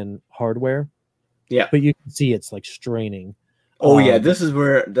rather than hardware. Yeah, but you can see it's like straining. Oh yeah, this is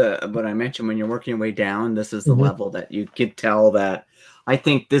where what I mentioned when you're working your way down. This is the level that you could tell that. I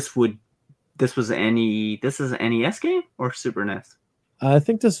think this is an NES game or Super NES. I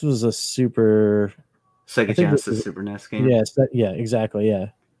think this was a Sega Genesis Super NES game. Yes, exactly, yeah.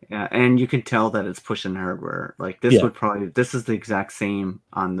 Yeah, and you can tell that it's pushing hardware. Like this this is the exact same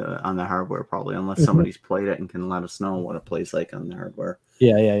on the hardware probably, unless somebody's played it and can let us know what it plays like on the hardware.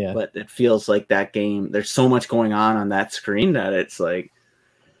 Yeah. But it feels like that game. There's so much going on that screen that it's like.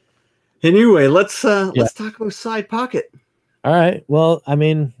 Anyway, let's talk about Side Pocket. All right. Well, I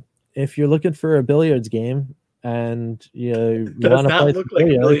mean, if you're looking for a billiards game and you want to play, look like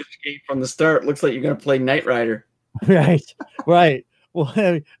a billiards game from the start. Looks like you're going to play Knight Rider. Right. Well,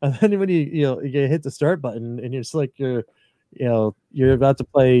 and then when you hit the start button and you're just like you're about to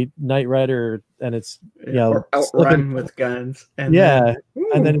play Knight Rider and it's or Outrun with guns and then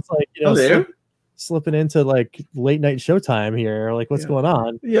it's like slipping into like late night Showtime here. Like what's going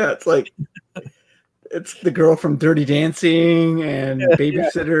on? Yeah, it's like it's the girl from Dirty Dancing and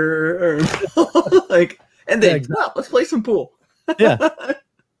Babysitter, or like, and then let's play some pool. Yeah, it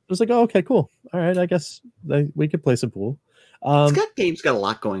was like, oh, okay, cool. All right, I guess we could play some pool. Game's got a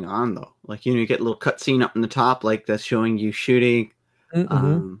lot going on though. Like you get a little cutscene up in the top, like that's showing you shooting.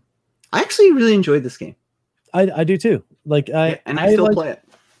 I actually really enjoyed this game. I do too. Like I still play it.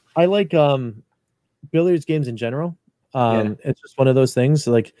 I like billiards games in general. It's just one of those things.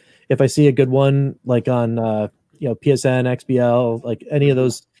 Like if I see a good one, like on PSN, XBL, like any of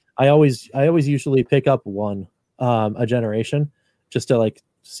those I always usually pick up one a generation just to like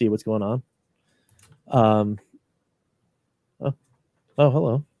see what's going on. Oh,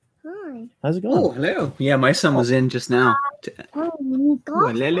 hello. Hi. How's it going? Oh, hello. Yeah, my son was in just now. Oh,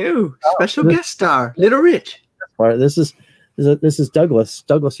 hello. Special guest star, Little Rich. This is Douglas.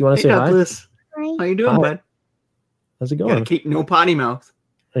 Douglas, you want to say Douglas. Hi. How you doing, bud? How's it going? Gotta keep no potty mouth.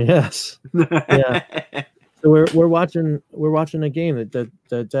 Yes. Yeah. So we're watching a game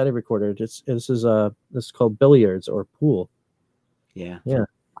that Daddy recorded. This is called billiards or pool. Yeah. Yeah.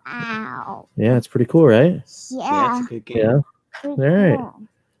 Wow. Yeah, it's pretty cool, right? Yeah, it's a good game. Yeah. All right.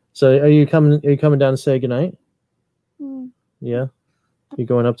 So are you coming down to say goodnight? Yeah. You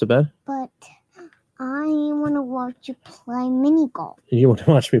going up to bed? But I want to watch you play mini golf. You want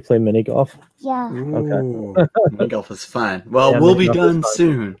to watch me play mini golf? Yeah. Okay. Mini golf is fun. Well, we'll be done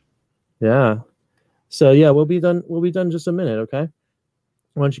soon. Yeah. So yeah, we'll be done in just a minute, okay?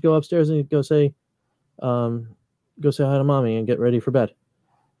 Why don't you go upstairs and go say hi to mommy and get ready for bed.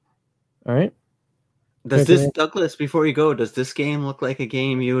 All right? Douglas, before you go, does this game look like a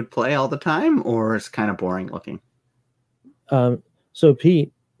game you would play all the time, or is kind of boring looking? So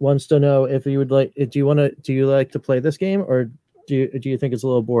Pete wants to know if you would like. Do you like to play this game, or do you think it's a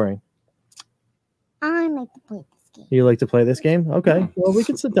little boring? I like to play this game. You like to play this game? Okay. Well, we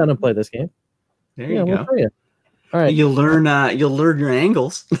can sit down and play this game. There you go. We'll play it. All right. You'll learn your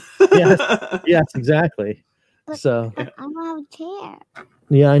angles. Yes, exactly. But so I don't have a chair.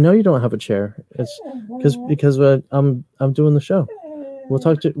 Yeah, I know you don't have a chair. It's because I'm doing the show.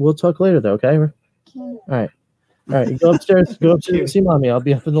 We'll talk later though, okay? All right. You go upstairs and see mommy. I'll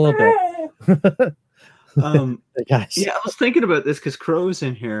be up in a little bit. Guys. Yeah, I was thinking about this because Crow's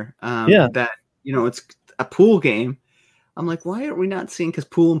in here. That it's a pool game. I'm like, why are we not seeing? Because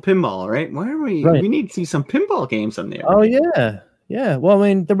pool and pinball, right? Why are we? Right. We need to see some pinball games on there. Oh yeah. Well, I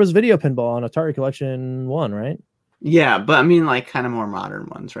mean, there was video pinball on Atari Collection 1, right? Yeah, but I mean, like kind of more modern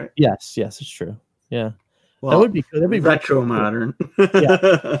ones, right? Yes, it's true. Yeah, well, that would be good. That'd be retro cool. Modern.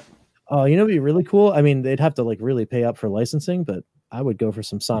 Yeah. Oh, it'd be really cool. I mean, they'd have to like really pay up for licensing, but I would go for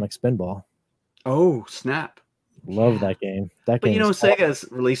some Sonic Spinball. Oh, snap! Love that game. But Sega's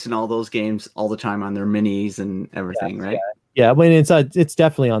releasing all those games all the time on their minis and everything, right? Yeah. I mean, it's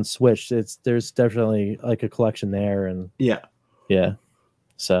definitely on Switch. There's definitely like a collection there, and yeah.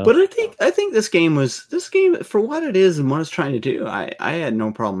 So, but I think this game for what it is and what it's trying to do. I had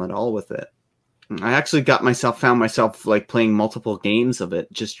no problem at all with it. I actually found myself like playing multiple games of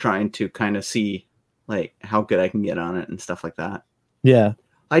it, just trying to kind of see like how good I can get on it and stuff like that. Yeah,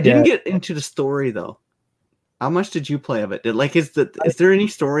 I didn't get into the story though. How much did you play of it? Is there any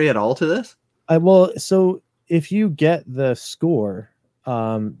story at all to this? So if you get the score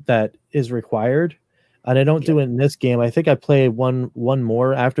that is required. And I don't do it in this game. I think I play one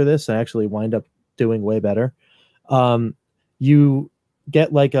more after this. I actually wind up doing way better. You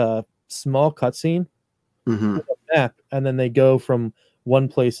get like a small cutscene with a map, and then they go from one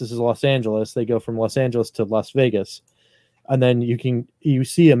place. This is Los Angeles. They go from Los Angeles to Las Vegas, and then you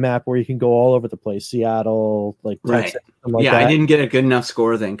see a map where you can go all over the place. Seattle, like right. Texas, like that. I didn't get a good enough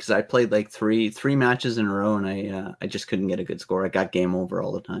score then because I played like three matches in a row, and I just couldn't get a good score. I got game over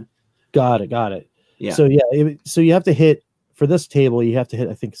all the time. Got it. Yeah. So you have to hit for this table. You have to hit.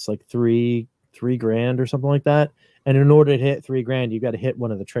 I think it's like three grand or something like that. And in order to hit $3,000, you got to hit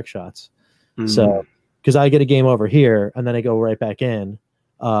one of the trick shots. Mm-hmm. So because I get a game over here and then I go right back in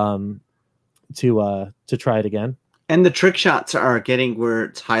to try it again. And the trick shots are getting where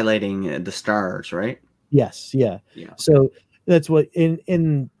it's highlighting the stars, right? Yes. Yeah. So that's what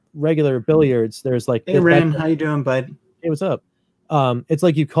in regular billiards. There's like, hey Ren, how you doing, bud? Hey, what's up? It's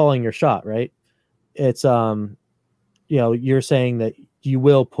like you calling your shot, right? It's you're saying that you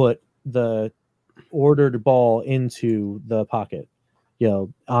will put the ordered ball into the pocket,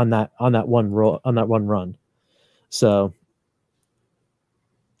 on that one run. So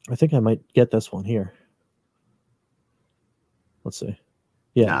I think I might get this one here. Let's see.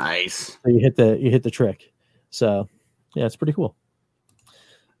 Yeah. Nice. So you hit the trick. So yeah, it's pretty cool.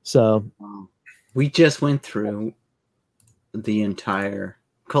 So we just went through the entire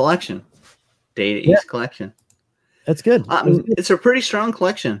collection. Data East collection. That's good. It's a pretty strong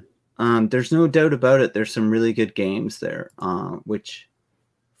collection. There's no doubt about it. There's some really good games there, which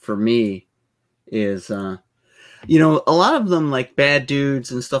for me is, a lot of them like Bad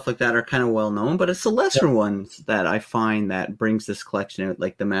Dudes and stuff like that are kind of well known, but it's the lesser ones that I find that brings this collection out,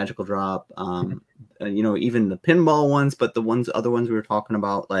 like the Magical Drop, even the pinball ones, but the other ones we were talking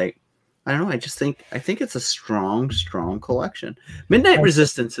about, like, I don't know. I think it's a strong collection. Midnight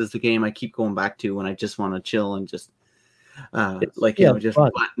Resistance is the game I keep going back to when I just want to chill and just. just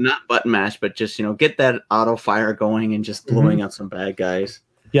not button mash, but just get that auto fire going and just blowing out some bad guys.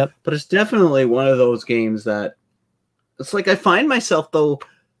 Yep. But it's definitely one of those games that it's like I find myself, though,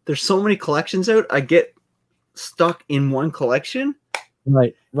 there's so many collections out, I get stuck in one collection.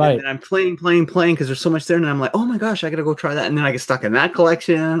 Right. And I'm playing because there's so much there, and I'm like, oh my gosh, I gotta go try that, and then I get stuck in that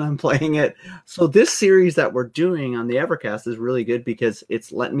collection. I'm playing it. So this series that we're doing on the Evercast is really good because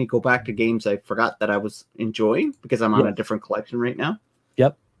it's letting me go back to games I forgot that I was enjoying because I'm on a different collection right now.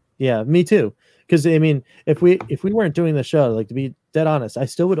 Yep. Yeah, me too. Because I mean, if we weren't doing the show, like to be dead honest, I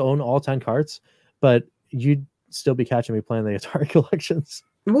still would own all 10 carts, but you'd still be catching me playing the Atari collections.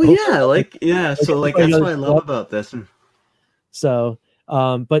 Well, yeah, so that's what I love about this. So,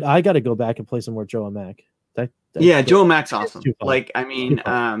 but I got to go back and play some more Joe and Mac. Joe and Mac's awesome. Like, I mean,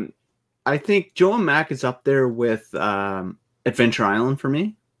 I think Joe and Mac is up there with Adventure Island for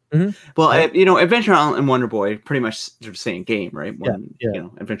me. Mm-hmm. Well, Adventure Island and Wonder Boy pretty much the same game, right?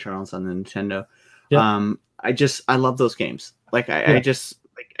 Adventure Island's on the Nintendo. Yeah. I love those games. Like, I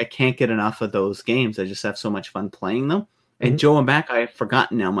can't get enough of those games. I just have so much fun playing them. And Joe and Mac, I've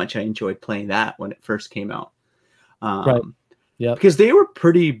forgotten how much I enjoyed playing that when it first came out. Right. Yeah. Because they were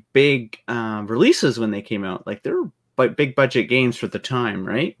pretty big releases when they came out. Like, they were big budget games for the time,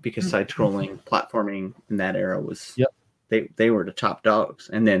 right? Because side-scrolling platforming in that era was they were the top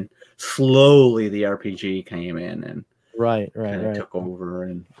dogs. And then slowly the RPG came in and took over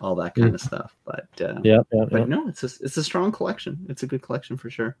and all that kind of stuff. But no, it's a strong collection. It's a good collection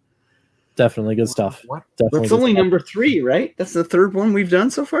for sure. Definitely good stuff. That's only number 3, right? That's the third one we've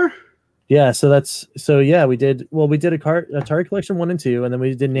done so far. Yeah, we did Atari Collection 1 and 2, and then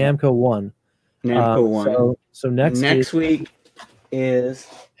we did Namco 1. Namco 1. So next week is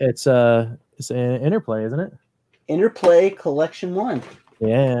it's an Interplay, isn't it? Interplay Collection 1.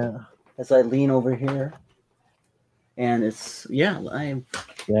 Yeah. As I lean over here. And it's I can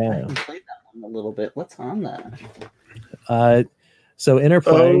play that one a little bit. What's on that? So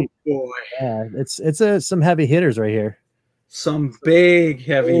Interplay. Oh boy. Yeah, it's some heavy hitters right here. Some big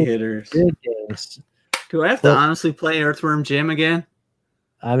heavy hitters. Big games. Do I have to honestly play Earthworm Jim again?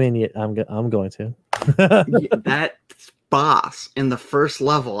 I mean, I'm going to. That boss in the first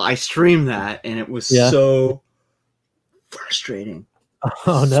level, I streamed that, and it was so frustrating.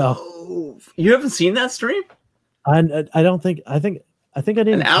 Oh no! You haven't seen that stream? I don't think. I think I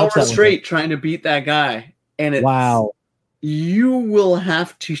didn't. An hour straight trying to beat that guy, and it's wow. You will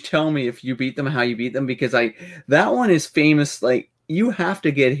have to tell me if you beat them, how you beat them, because that one is famous. Like, you have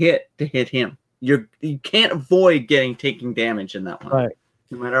to get hit to hit him. You can't avoid taking damage in that one, right?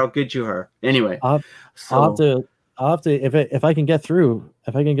 No matter how good you are. Anyway, I'll have to if I can get through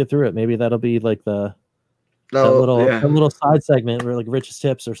it, maybe that'll be like a little side segment where like Rich's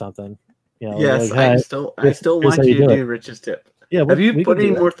tips or something. Yes, like, I still want you to do Rich's tip. Yeah, have you put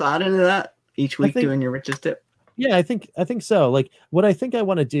any more thought into that each week doing your Rich's tip? Yeah, I think so. Like, what I think I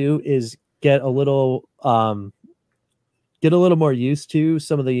want to do is get a little more used to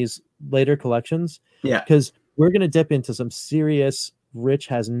some of these later collections. Yeah, because we're gonna dip into some serious. Rich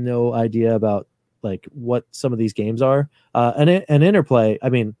has no idea about like what some of these games are. And Interplay. I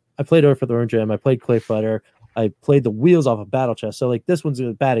mean, I played Earthworm Jim. I played Clay Fighter. I played the wheels off of Battle Chess. So like this one's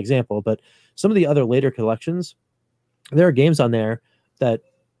a bad example, but some of the other later collections, there are games on there that.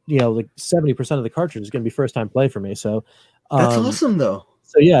 Like 70% of the cartridge is going to be first time play for me. So that's awesome though.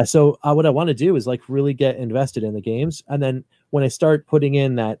 So what I want to do is like really get invested in the games. And then when I start putting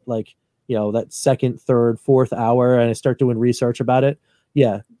in that, like, that second, third, fourth hour, and I start doing research about it.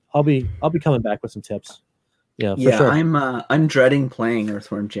 Yeah. I'll be coming back with some tips. For sure. I'm dreading playing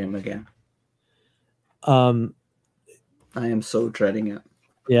Earthworm Jim again. I am so dreading it.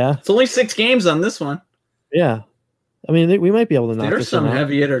 Yeah. It's only 6 games on this one. Yeah. I mean, we might be able to knock There's some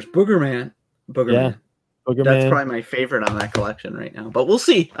heavy hitters. Boogerman. Boogerman. That's probably my favorite on that collection right now. But we'll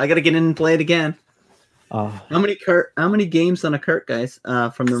see. I got to get in and play it again. How many games on a cart, guys?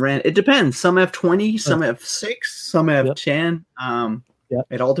 From the RAN? It depends. Some have 20, some have 6, some have 10.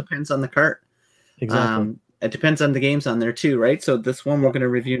 It all depends on the cart. Exactly. It depends on the games on there too, right? So this one we're going to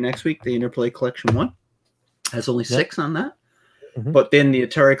review next week, the Interplay Collection 1, has only 6 on that. Mm-hmm. But then the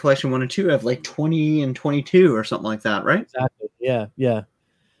Atari Collection 1 and 2 have like 20 and 22 or something like that, right? Exactly. Yeah.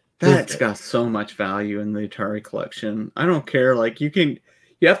 That's got so much value in the Atari Collection. I don't care. Like, you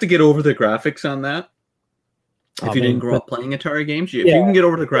have to get over the graphics on that. If you didn't grow up playing Atari games, if you can get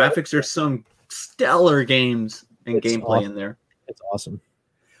over the graphics, there's some stellar games and gameplay in there. It's awesome.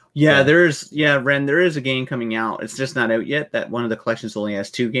 Yeah, Ren, there is a game coming out. It's just not out yet. That one of the collections only has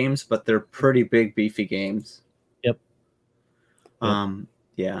 2 games, but they're pretty big, beefy games. Yep.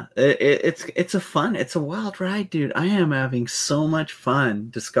 Yeah, it's a wild ride, dude. I am having so much fun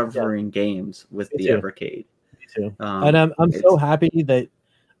discovering games with the Evercade. Me too. And I'm so happy that,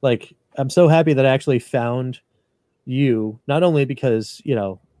 like, I'm so happy that I actually found you, not only because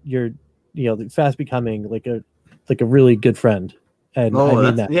you're fast becoming like a really good friend, and I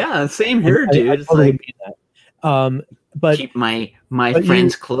mean that. Yeah, same here, dude. It's totally like mean that. But keep my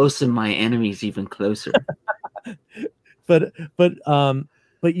friends close and my enemies even closer. but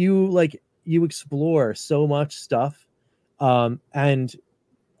you explore so much stuff, and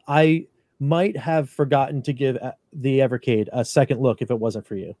I might have forgotten to give the Evercade a second look if it wasn't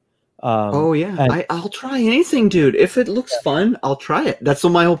for you. I'll try anything, dude. If it looks fun, I'll try it. That's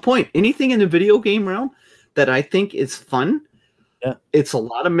my whole point. Anything in the video game realm that I think is fun, it's a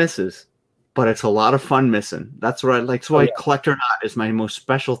lot of misses, but it's a lot of fun missing. That's what I like. So Collect or Not is my most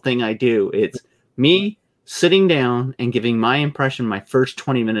special thing I do. It's me sitting down and giving my impression my first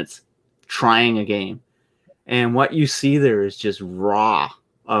 20 minutes trying a game. And what you see there is just raw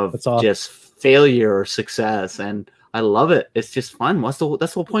of just failure or success. And I love it. It's just fun. That's the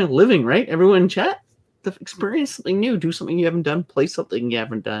whole point of living, right? Everyone in chat, to experience something new, do something you haven't done, play something you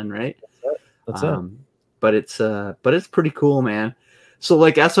haven't done, right? That's it. But it's pretty cool, man. So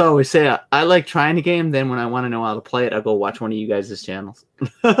like that's what I always say. I like trying a game. Then when I want to know how to play it, I'll go watch one of you guys' channels.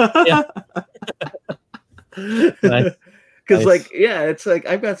 Yeah. Nice. Because it's like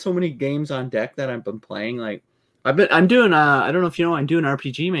I've got so many games on deck that I've been playing. Like I'm doing I don't know if you know, I'm doing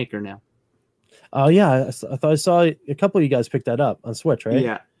RPG Maker now. Oh yeah, I thought I saw a couple of you guys pick that up on Switch, right?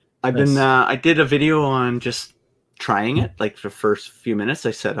 Yeah, I've been I did a video on just trying it. Like the first few minutes,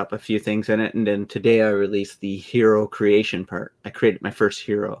 I set up a few things in it, and then today I released the hero creation part. I created my first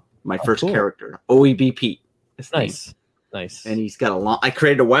hero, my first character, OEBP. Nice. And he's got I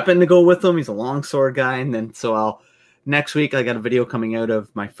created a weapon to go with him. He's a longsword guy, and then next week I got a video coming out of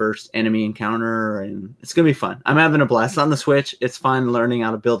my first enemy encounter, and it's gonna be fun. I'm having a blast on the Switch. It's fun learning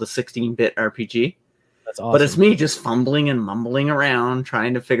how to build a 16-bit RPG. That's awesome. But it's me just fumbling and mumbling around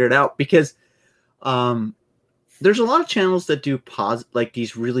trying to figure it out because there's a lot of channels that do like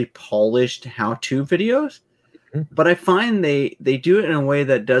these really polished how-to videos, but I find they do it in a way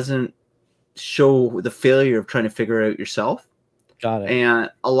that doesn't show the failure of trying to figure it out yourself. Got it. And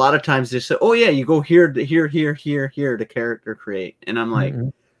a lot of times they say, "Oh yeah, you go here to here to character create," and I'm like,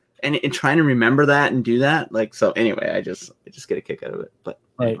 and trying to remember that and do that. Like so. Anyway, I just get a kick out of it. But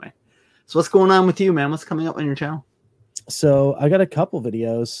anyway, so what's going on with you, man? What's coming up on your channel? So I got a couple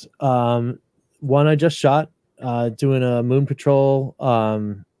videos. One I just shot doing a Moon Patrol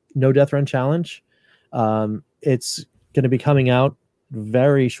no death run challenge. It's going to be coming out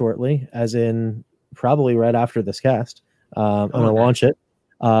very shortly, as in probably right after this cast. I'm going to launch it.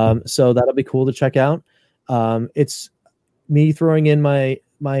 So that'll be cool to check out. It's me throwing in my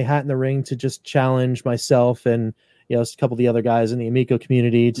hat in the ring to just challenge myself and a couple of the other guys in the Amico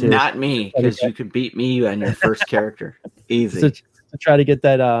community to not me, because you can beat me on your first character easy to try to get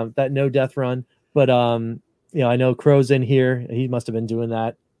that no death run. But I know Crow's in here. He must have been doing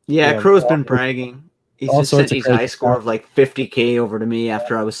that. Yeah, Crow's been bragging. He's just sent his high score of like 50K over to me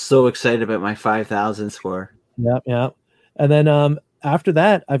after I was so excited about my 5,000 score. Yep. And then after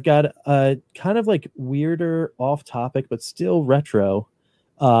that, I've got a kind of like weirder off topic, but still retro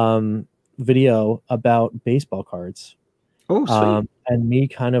video about baseball cards. Oh, sweet. And me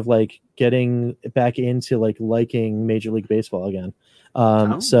kind of like getting back into like liking Major League Baseball again.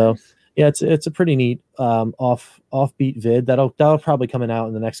 So nice. Yeah, it's a pretty neat offbeat vid that'll probably coming out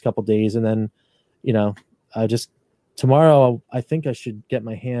in the next couple days. And then, tomorrow I think I should get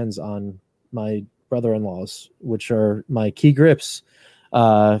my hands on my brother-in-laws, which are my key grips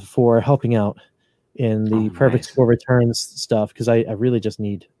for helping out in the perfect score returns stuff, because I really just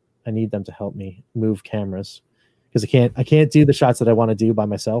need them to help me move cameras, because I can't do the shots that I want to do by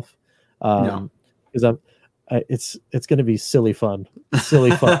myself, because it's going to be silly fun.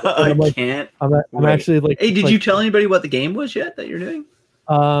 I'm actually like, hey, did you tell anybody what the game was yet that you're doing?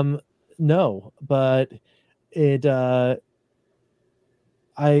 No, but it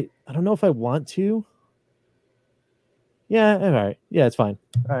I don't know if I want to. Yeah, all right. Yeah, it's fine.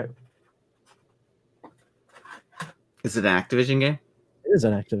 All right. Is it an Activision game? It is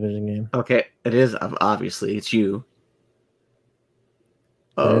an Activision game. Okay, it is. Obviously, it's you.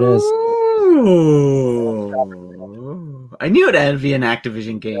 There it is. I knew it had to be an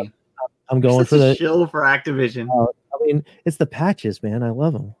Activision game. I'm going for the shill for Activision. I mean, it's the patches, man. I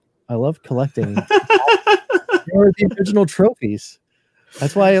love them. I love collecting. They were the original trophies.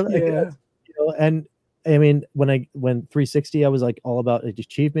 That's why, and I mean, when 360, I was like all about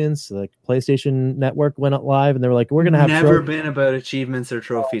achievements. Like PlayStation Network went up live, and they were like, "We're gonna have." Never been about achievements or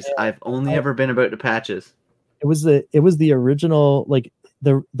trophies. I've only ever been about the patches. It was the original, like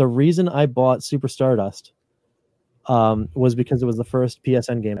the reason I bought Super Stardust, was because it was the first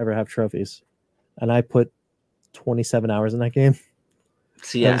PSN game ever have trophies, and I put 27 hours in that game.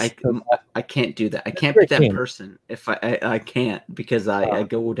 See, I can't do that. I can't be that person. If I can't, because I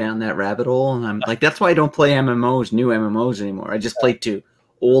go down that rabbit hole, and I'm like, that's why I don't play MMOs, new MMOs anymore. I just play 2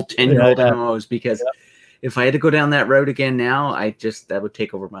 old 10-year-old MMOs, because if I had to go down that road again now, that would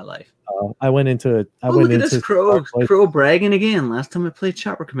take over my life. I went into it. Look at this crow bragging again. Last time I played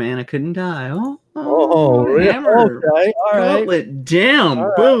Chopper Command, I couldn't die. Hammer. Okay, all right. Gauntlet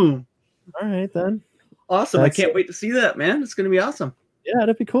down. Boom. All right then. Awesome. I can't wait to see that, man. It's going to be awesome. Yeah,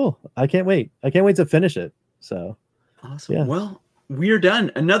 that'd be cool. I can't wait. I can't wait to finish it. So awesome. Yeah. Well, we're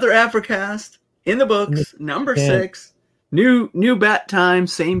done. Another Evercast in the books. Number 6. New bat time.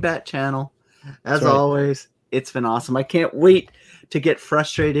 Same bat channel. As always, it's been awesome. I can't wait to get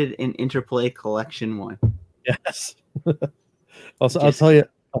frustrated in Interplay Collection 1. Yes. Also, I'll tell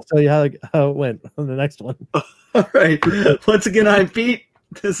you how it went on the next one. All right. Once again, I'm Pete.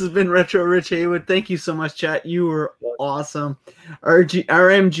 This has been Retro Rich Haywood. Thank you so much, chat. You were awesome.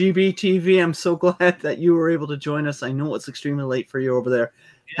 RMGB TV, I'm so glad that you were able to join us. I know it's extremely late for you over there.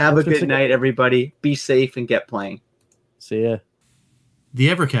 Have a good night, everybody. Be safe and get playing. See ya. The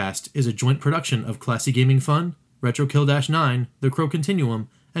Evercast is a joint production of Classy Gaming Fun, Retro Kill-9, The Crow Continuum,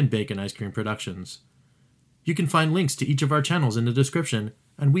 and Bacon Ice Cream Productions. You can find links to each of our channels in the description,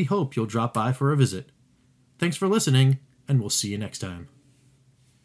 and we hope you'll drop by for a visit. Thanks for listening, and we'll see you next time.